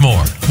find out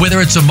more. Whether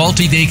it's a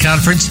multi-day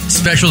conference,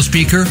 special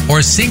speaker,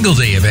 or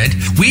single-day event,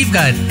 we've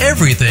got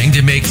everything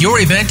to make your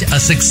event a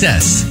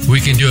success.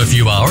 We can do a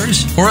few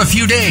hours or a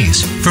few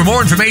days. For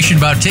more information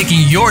about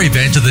taking your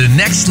event to the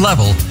next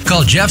level,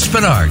 call Jeff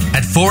Spinard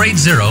at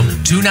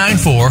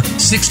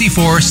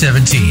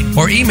 480-294-6417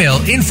 or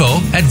email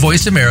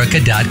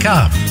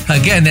info@voiceamerica.com.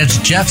 Again, that's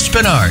Jeff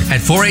Spinard at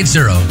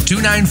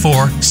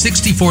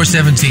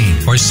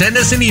 480-294-6417 or send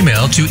us an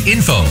email to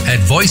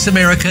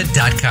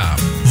info@voiceamerica.com.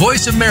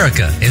 Voice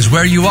America is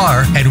where you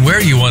are and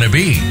where you want to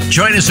be.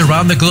 Join us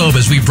around the globe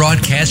as we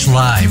broadcast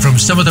live from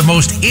some of the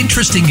most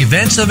interesting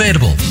events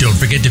available. Don't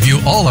forget to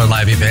view all our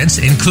live events,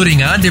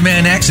 including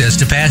on-demand access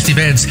to past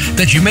events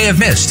that you may have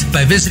missed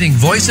by visiting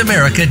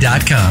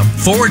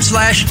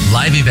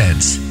voiceamerica.com/live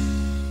events.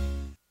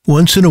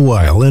 Once in a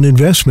while, an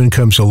investment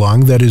comes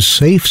along that is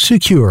safe,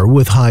 secure,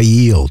 with high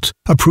yields.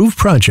 Approved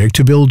project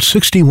to build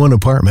 61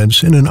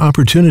 apartments in an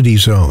opportunity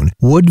zone,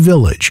 Wood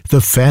Village, the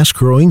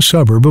fast-growing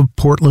suburb of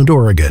Portland,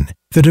 Oregon.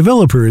 The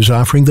developer is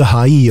offering the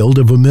high yield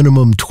of a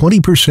minimum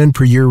 20%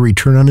 per year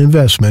return on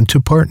investment to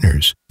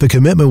partners. The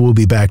commitment will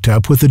be backed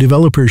up with the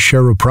developer's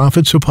share of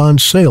profits upon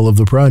sale of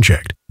the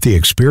project. The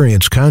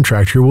experienced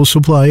contractor will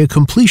supply a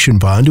completion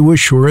bond to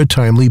assure a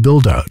timely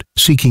build-out,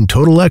 seeking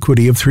total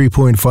equity of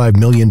 $3.5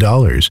 million.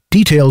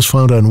 Details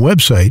found on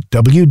website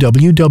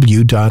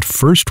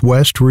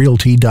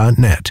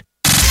www.firstwestrealty.net.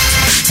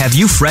 Have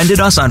you friended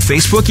us on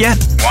Facebook yet?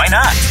 Why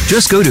not?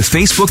 Just go to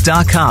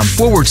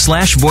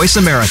facebook.com/Voice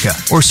America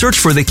or search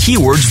for the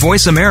keywords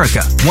Voice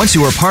America. Once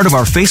you are part of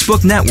our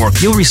Facebook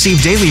network, you'll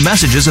receive daily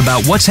messages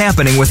about what's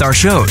happening with our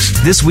shows,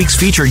 this week's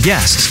featured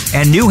guests,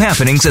 and new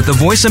happenings at the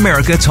Voice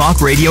America Talk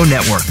Radio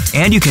Network.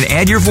 And you can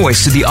add your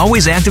voice to the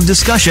always active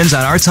discussions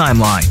on our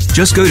timeline.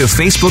 Just go to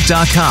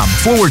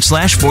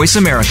facebook.com/Voice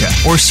America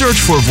or search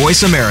for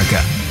Voice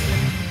America.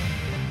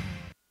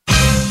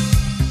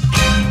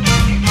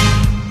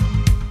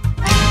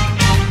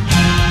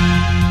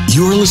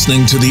 You're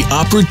listening to the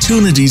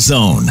Opportunity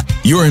Zone.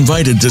 You're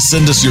invited to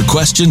send us your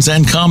questions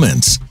and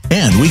comments,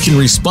 and we can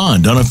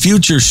respond on a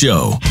future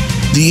show.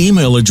 The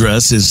email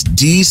address is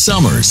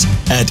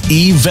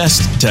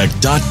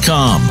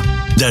dsummers@evesttech.com.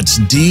 That's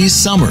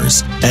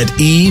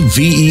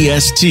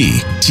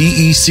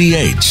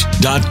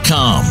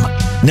dsummers@evesttech.com.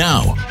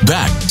 Now,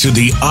 back to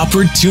the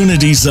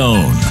Opportunity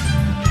Zone.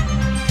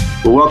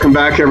 Well, welcome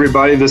back,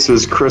 everybody. This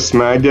is Chris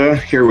Magda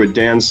here with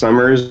Dan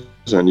Summers,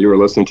 and you are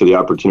listening to the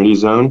Opportunity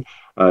Zone.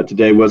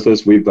 Today with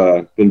us, we've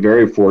been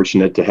very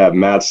fortunate to have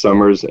Matt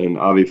Summers and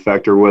Avi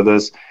Fechter with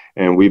us.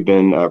 And we've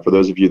been, for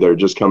those of you that are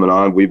just coming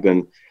on, we've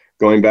been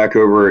going back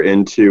over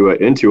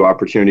into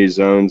opportunity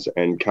zones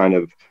and kind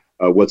of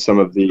what some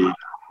of the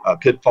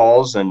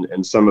pitfalls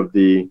and some of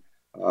the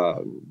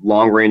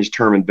long-range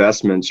term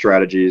investment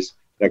strategies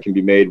that can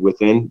be made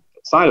within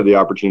side of the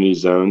opportunity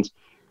zones,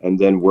 and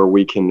then where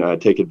we can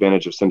take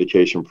advantage of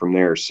syndication from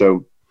there.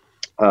 So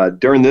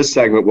during this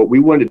segment, what we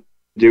wanted to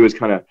do is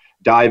kind of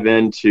dive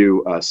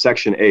into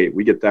Section 8.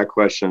 We get that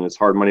question as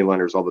hard money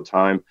lenders all the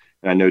time,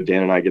 and I know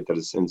Dan and I get that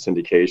in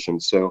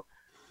syndication. So,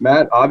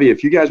 Matt, Avi,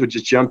 if you guys would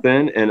just jump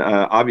in, and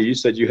Avi, you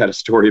said you had a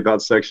story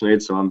about Section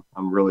 8, so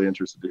I'm really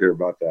interested to hear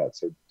about that.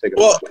 So take it.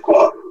 Well,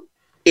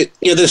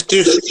 there's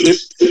two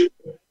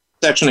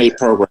Section 8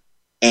 program,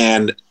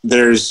 and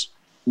there's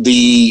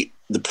the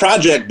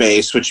project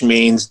base, which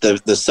means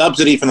the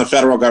subsidy from the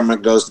federal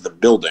government goes to the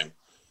building,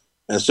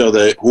 and so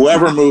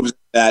whoever moves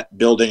that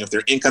building, if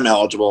they're income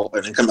eligible,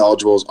 and income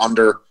eligible is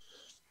under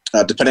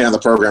depending on the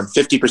program,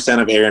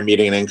 50% of area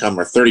median income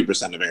or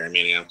 30% of area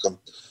median income.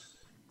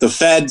 The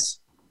feds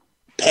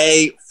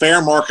pay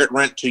fair market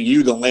rent to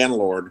you, the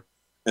landlord,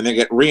 and they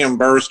get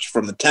reimbursed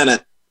from the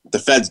tenant, the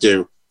feds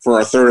do, for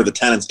a third of the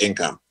tenant's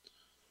income.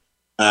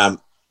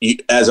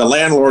 As a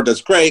landlord,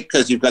 that's great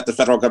because you've got the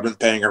federal government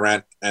paying a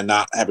rent and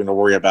not having to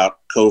worry about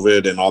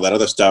COVID and all that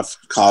other stuff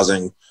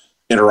causing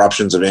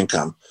interruptions of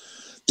income.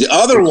 The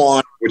other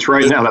one, which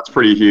right now that's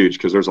pretty huge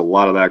because there's a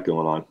lot of that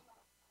going on.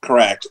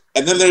 Correct.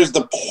 And then there's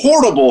the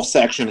portable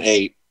Section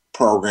 8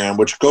 program,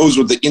 which goes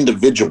with the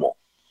individual.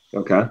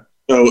 Okay.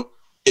 So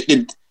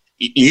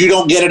you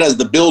don't get it as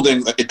the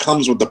building, it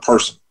comes with the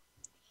person.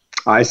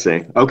 I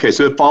see. Okay,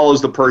 so it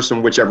follows the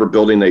person whichever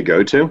building they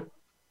go to?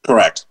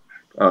 Correct.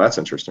 Oh, that's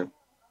interesting.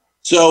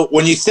 So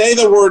when you say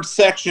the word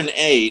Section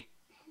 8,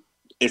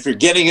 if you're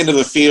getting into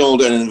the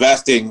field and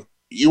investing,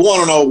 you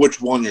want to know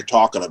which one you're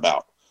talking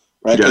about,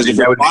 right? Yeah,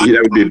 that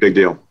would be a big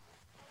deal.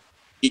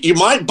 You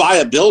might buy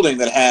a building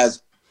that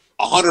has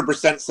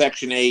 100%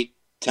 Section 8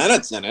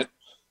 tenants in it,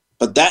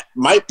 but that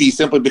might be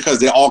simply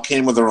because they all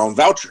came with their own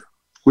voucher.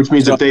 Which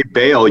means if they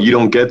bail, you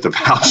don't get the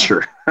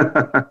voucher.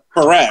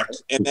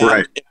 Correct. And then,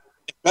 right.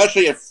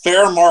 Especially if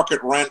fair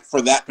market rent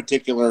for that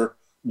particular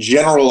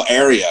general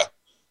area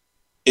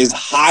is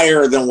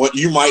higher than what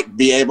you might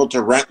be able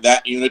to rent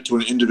that unit to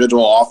an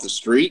individual off the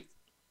street,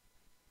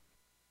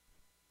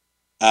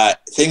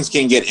 things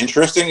can get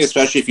interesting,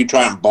 especially if you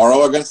try and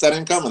borrow against that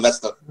income. And that's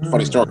the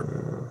funny story.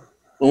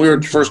 When we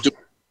were first doing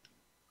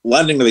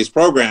lending to these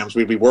programs,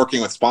 we'd be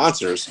working with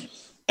sponsors,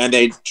 and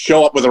they'd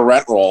show up with a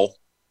rent roll,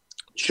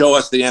 show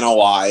us the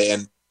NOI,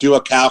 and do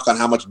a calc on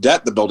how much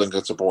debt the building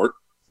could support.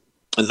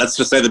 And let's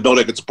just say the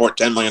building could support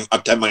a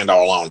 $10 million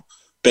loan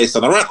based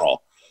on the rent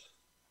roll.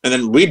 And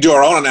then we do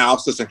our own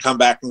analysis and come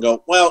back and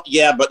go, well,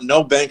 yeah, but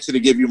no bank's going to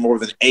give you more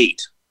than 8.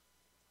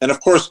 And of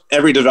course,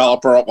 every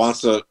developer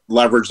wants to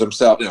leverage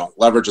themselves,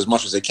 leverage as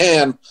much as they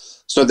can.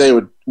 So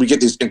we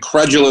get these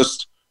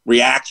incredulous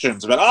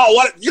reactions about, oh,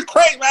 what, you're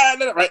crazy, man,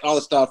 right? All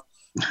this stuff.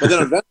 But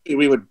then eventually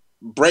we would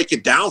break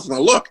it down from,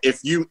 look,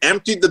 if you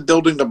emptied the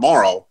building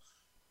tomorrow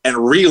and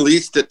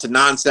released it to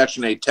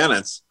non-Section 8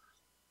 tenants,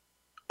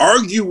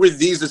 argue with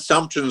these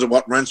assumptions of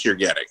what rents you're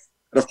getting.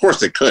 And of course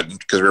they couldn't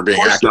because we were being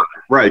accurate.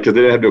 Right, because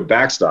they had no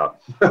backstop.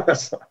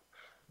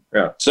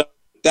 Yeah. So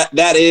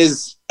that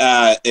is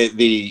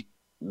the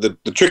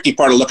tricky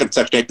part of looking at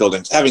Section 8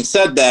 buildings. Having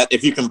said that,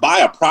 if you can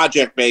buy a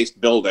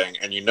project-based building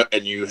and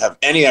you have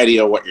any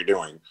idea what you're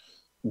doing,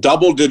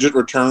 double-digit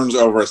returns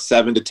over a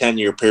 7 to 10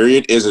 year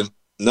period isn't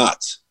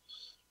nuts.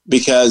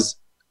 Because,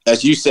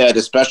 as you said,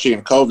 especially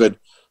in COVID,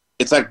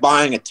 it's like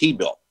buying a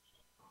T-bill,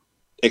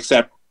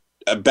 except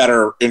a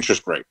better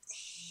interest rate.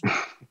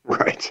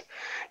 Right.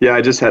 Yeah,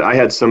 I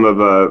had some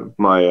of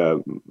my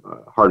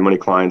hard money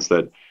clients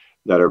that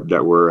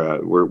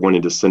were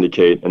wanting to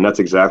syndicate, and that's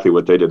exactly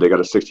what they did. They got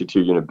a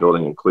 62 unit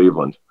building in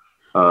Cleveland,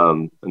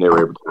 and they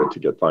were able to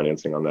get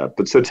financing on that.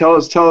 But so tell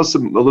us a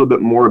little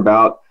bit more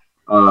about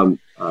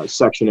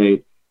Section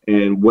 8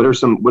 and what are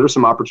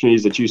some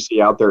opportunities that you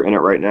see out there in it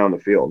right now in the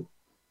field?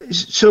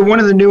 So one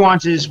of the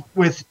nuances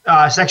with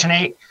Section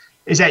 8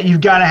 is that you've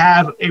got to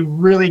have a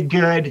really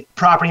good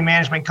property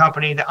management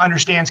company that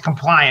understands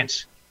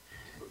compliance.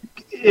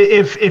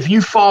 If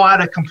you fall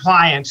out of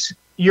compliance,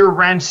 your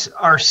rents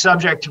are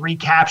subject to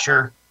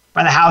recapture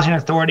by the Housing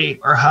Authority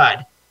or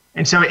HUD.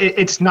 And so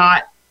it's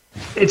not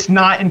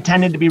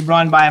intended to be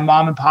run by a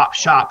mom and pop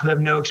shop who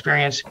have no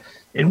experience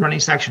in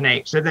running Section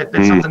 8. So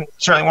that's something you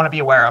certainly want to be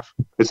aware of.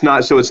 It's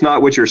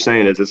not what you're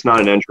saying is it's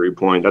not an entry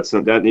point.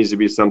 That needs to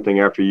be something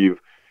after you've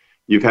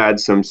had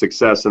some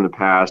success in the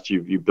past,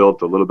 you've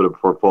built a little bit of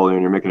portfolio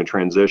and you're making a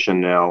transition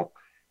now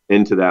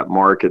into that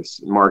market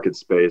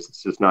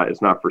space. It's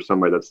not for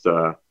somebody that's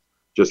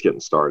just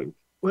getting started.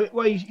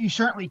 Well, you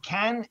certainly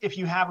can if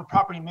you have a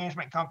property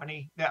management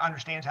company that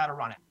understands how to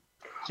run it.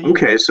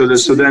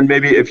 So then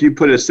maybe if you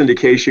put a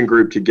syndication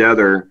group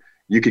together,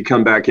 you could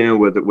come back in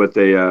with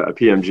a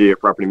PMG, a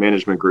property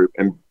management group,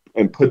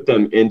 and put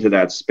them into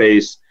that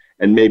space,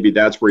 and maybe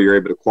that's where you're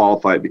able to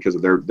qualify it because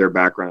of their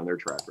background, their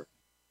track record.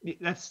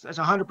 That's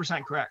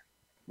 100% correct.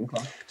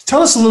 Okay.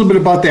 Tell us a little bit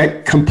about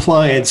that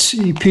compliance.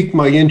 You piqued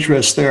my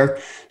interest there.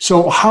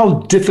 So how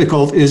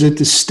difficult is it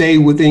to stay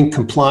within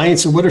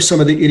compliance, and what are some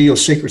of the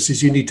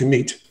idiosyncrasies you need to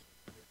meet?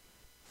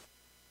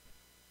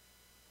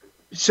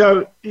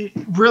 So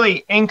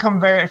really,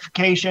 income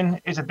verification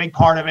is a big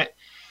part of it.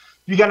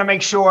 You got to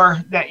make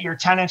sure that your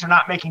tenants are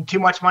not making too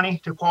much money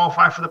to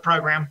qualify for the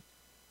program.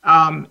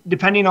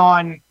 Depending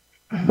on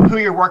who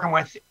you're working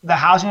with, the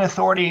Housing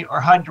Authority or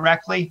HUD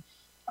directly,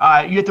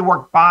 you have to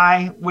work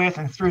with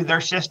and through their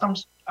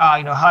systems.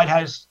 HUD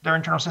has their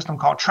internal system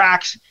called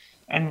TRACS,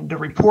 and the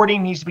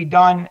reporting needs to be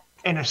done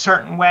in a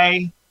certain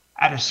way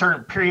at a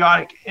certain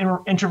periodic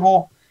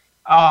interval.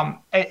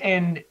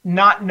 And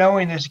not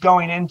knowing this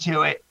going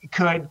into it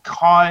could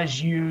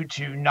cause you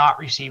to not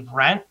receive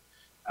rent.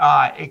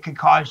 It could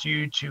cause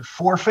you to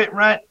forfeit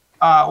rent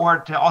or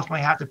to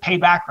ultimately have to pay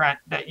back rent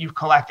that you've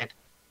collected.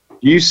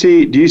 Do you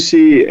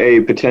see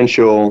a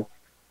potential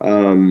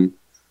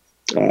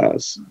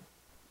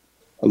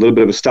a little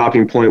bit of a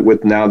stopping point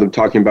with now them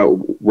talking about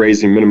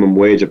raising minimum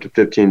wage up to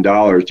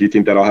 $15. Do you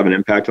think that'll have an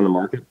impact on the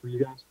market for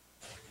you guys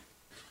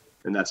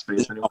in that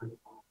space anyway?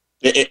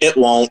 It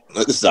won't.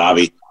 This is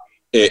Avi.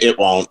 It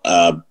won't.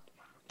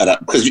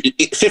 Because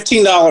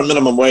 $15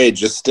 minimum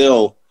wage is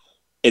still,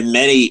 in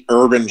many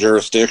urban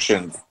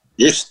jurisdictions,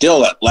 you're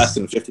still at less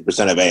than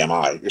 50% of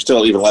AMI. You're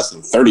still even less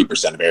than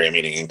 30% of area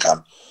median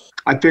income.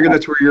 I figured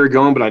that's where you were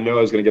going, but I know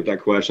I was going to get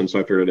that question, so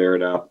I figured I'd air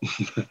it out.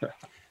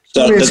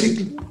 So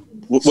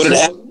would it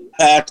have an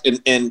impact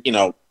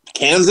in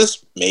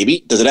Kansas?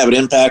 Maybe. Does it have an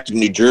impact in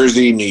New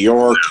Jersey, New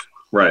York,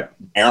 right,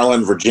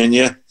 Maryland,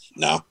 Virginia?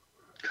 No.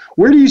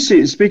 Where do you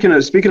see, speaking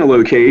of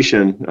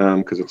location,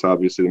 because it's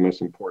obviously the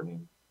most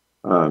important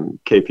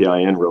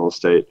KPI in real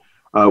estate,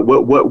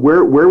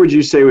 where would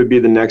you say would be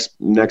the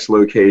next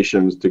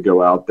locations to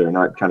go out there?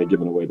 Not kind of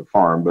giving away the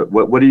farm, but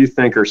what do you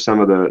think are some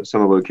of the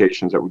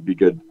locations that would be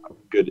good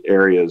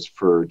areas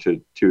to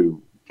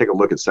take a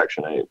look at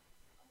Section 8?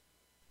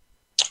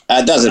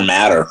 It doesn't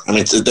matter. I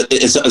mean,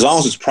 it's as long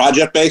as it's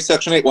project-based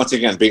Section 8. Once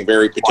again, being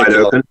very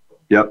particular. Wide open.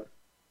 Yep.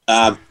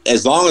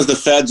 As long as the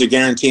feds are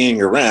guaranteeing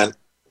your rent,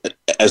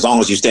 as long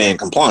as you stay in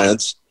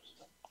compliance,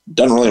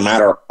 doesn't really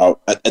matter.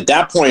 At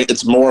that point,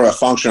 it's more a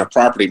function of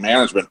property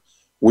management.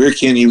 Where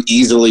can you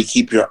easily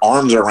keep your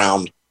arms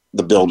around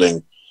the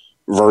building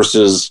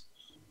versus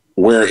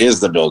where is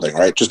the building,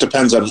 right? Just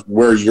depends on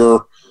where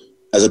your,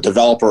 as a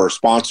developer or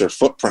sponsor,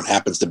 footprint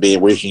happens to be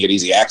and where you can get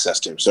easy access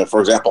to. So, for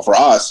example, for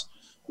us,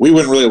 we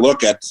wouldn't really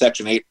look at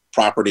Section 8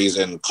 properties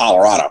in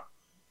Colorado,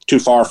 too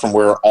far from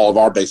where all of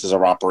our bases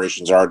of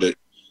operations are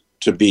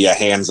to be a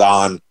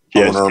hands-on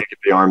owner. Get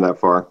the arm that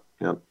far.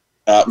 Yeah.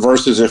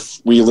 Versus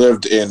if we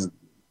lived in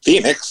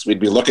Phoenix, we'd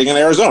be looking in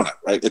Arizona,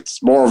 right?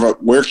 It's more of a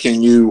where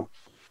can you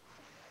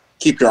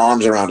keep your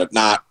arms around it,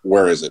 not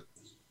where is it.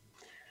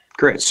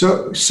 Great.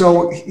 So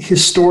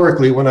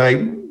historically, when I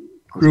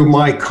grew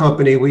my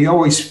company, we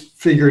always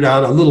figured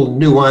out a little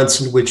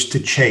nuance in which to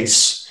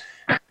chase.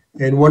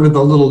 And one of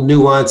the little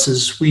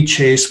nuances we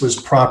chased was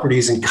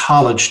properties in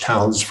college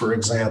towns, for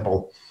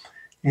example.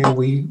 And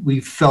we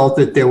felt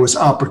that there was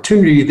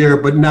opportunity there,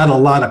 but not a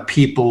lot of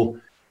people,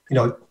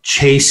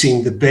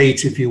 chasing the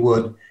bait, if you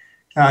would.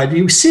 Do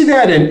you see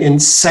that in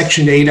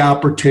Section 8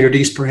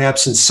 opportunities,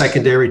 perhaps in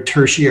secondary,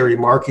 tertiary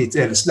markets,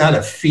 that it's not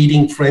a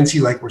feeding frenzy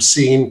like we're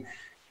seeing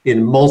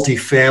in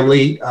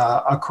multifamily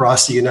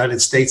across the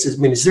United States? I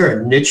mean, is there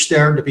a niche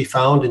there to be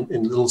found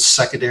in little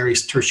secondary,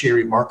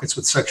 tertiary markets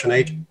with Section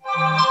 8?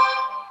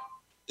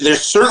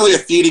 There's certainly a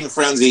feeding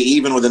frenzy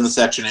even within the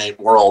Section 8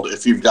 world.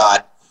 If you've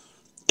got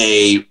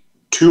a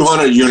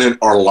 200-unit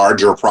or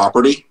larger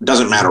property, it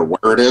doesn't matter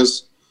where it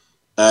is,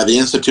 the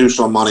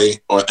institutional money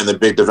and the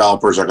big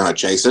developers are going to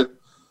chase it.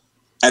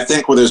 I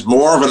think where there's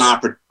more of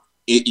an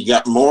you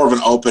got more of an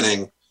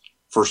opening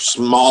for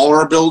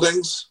smaller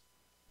buildings.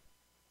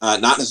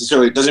 Not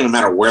necessarily, it doesn't even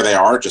matter where they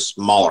are, just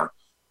smaller,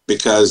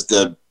 because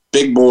the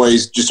big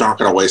boys just aren't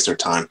going to waste their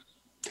time.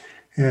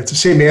 Yeah, it's the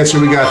same answer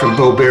we got from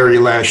Bo Berry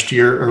last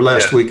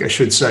week, I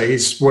should say.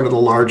 He's one of the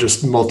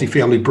largest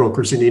multifamily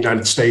brokers in the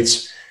United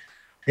States.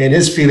 And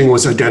his feeling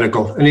was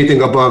identical.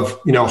 Anything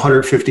above,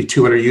 150,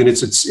 200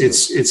 units,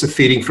 it's a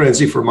feeding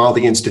frenzy from all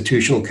the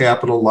institutional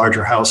capital,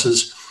 larger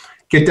houses.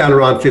 Get down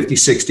around 50,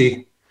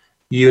 60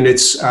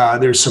 units,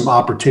 there's some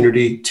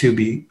opportunity to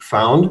be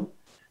found.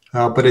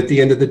 But at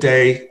the end of the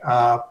day,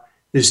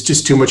 there's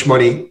just too much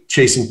money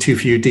chasing too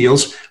few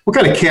deals. What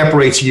kind of cap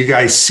rates are you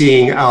guys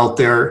seeing out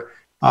there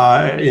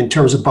in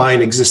terms of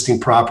buying existing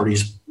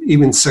properties,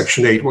 even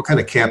Section 8? What kind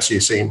of caps are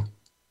you seeing?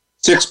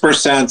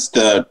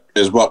 6%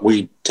 is what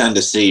we tend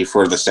to see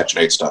for the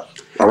Section 8 stuff.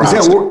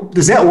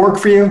 Does that work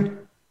for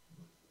you?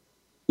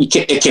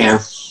 It can.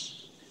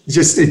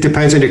 It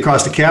depends on your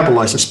cost of capital,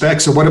 I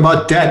suspect. So what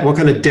about debt? What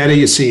kind of debt are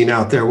you seeing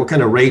out there? What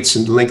kind of rates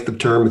and length of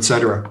term, et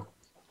cetera?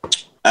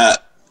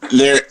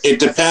 It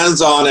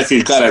depends on if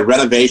you've got a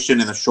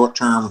renovation in the short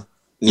term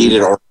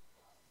needed or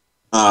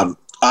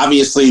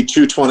obviously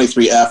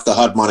 223F, the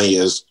HUD money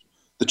is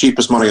the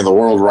cheapest money in the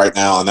world right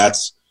now, and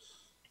that's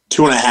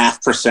 2.5%,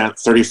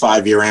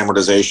 35-year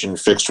amortization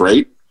fixed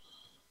rate.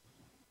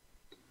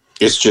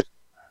 It's just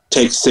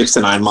takes 6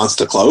 to 9 months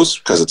to close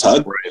because it's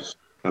HUD. Right.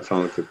 That's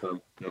how it could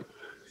come. Yep.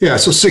 Yeah,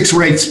 so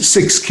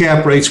 6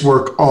 cap rates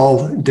work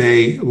all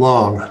day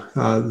long.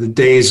 The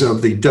days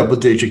of the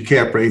double-digit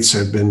cap rates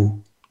have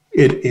been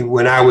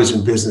when I was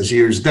in business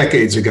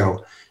decades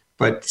ago.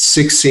 But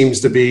 6 seems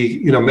to be,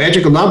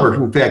 magical number.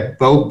 In fact,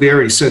 Bo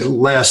Berry said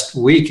last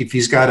week, if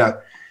he's got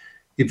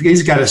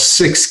a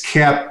 6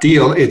 cap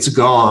deal, it's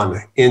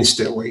gone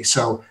instantly.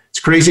 So it's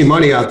crazy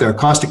money out there.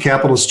 Cost of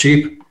capital is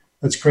cheap.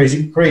 That's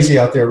crazy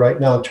out there right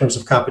now in terms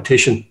of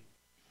competition.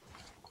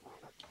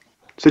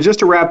 So just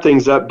to wrap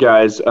things up,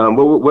 guys,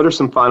 what are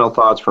some final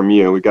thoughts from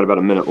you? We've got about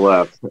a minute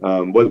left.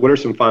 What are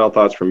some final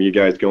thoughts from you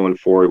guys going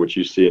forward, what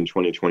you see in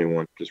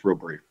 2021? Just real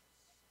brief.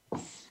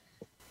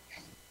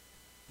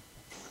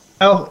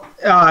 Well,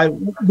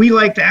 we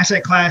like the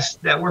asset class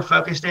that we're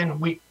focused in.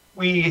 We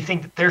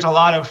think that there's a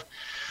lot of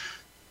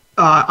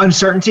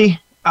uncertainty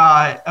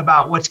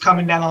about what's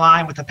coming down the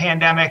line with the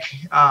pandemic,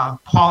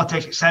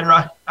 politics, et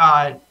cetera.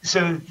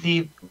 So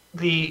the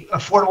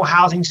affordable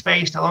housing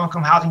space, the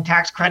low-income housing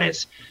tax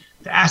credits,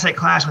 the asset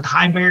class with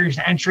high barriers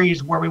to entry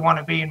is where we want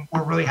to be, and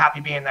we're really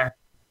happy being there.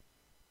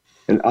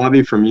 And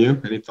Avi, from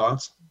you, any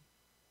thoughts?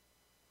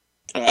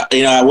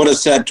 I would have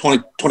said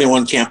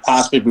 2021 can't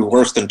possibly be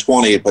worse than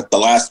 20, but the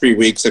last 3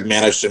 weeks have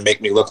managed to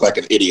make me look like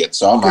an idiot.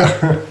 So I'm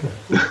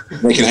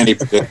not making any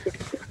prediction.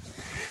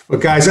 Well,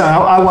 guys,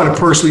 I want to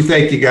personally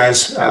thank you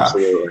guys.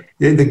 Absolutely.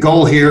 The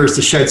goal here is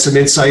to shed some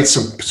insights,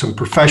 some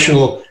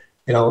professional,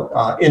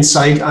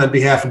 insight on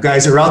behalf of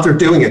guys that are out there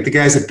doing it. The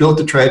guys that built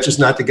the trenches,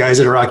 not the guys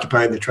that are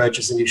occupying the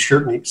trenches. And you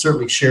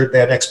certainly shared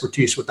that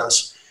expertise with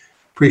us.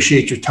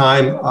 Appreciate your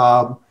time.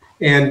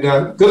 And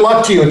good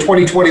luck to you in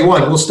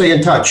 2021. We'll stay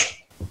in touch.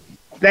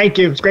 Thank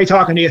you. It's great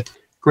talking to you.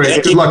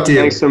 Great. Good luck to you.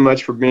 Thanks so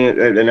much for being,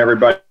 and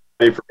everybody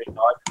for being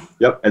on.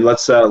 Yep. And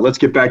let's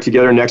get back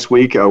together next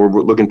week. We're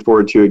looking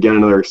forward to, again,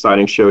 another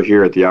exciting show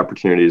here at the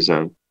Opportunity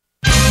Zone.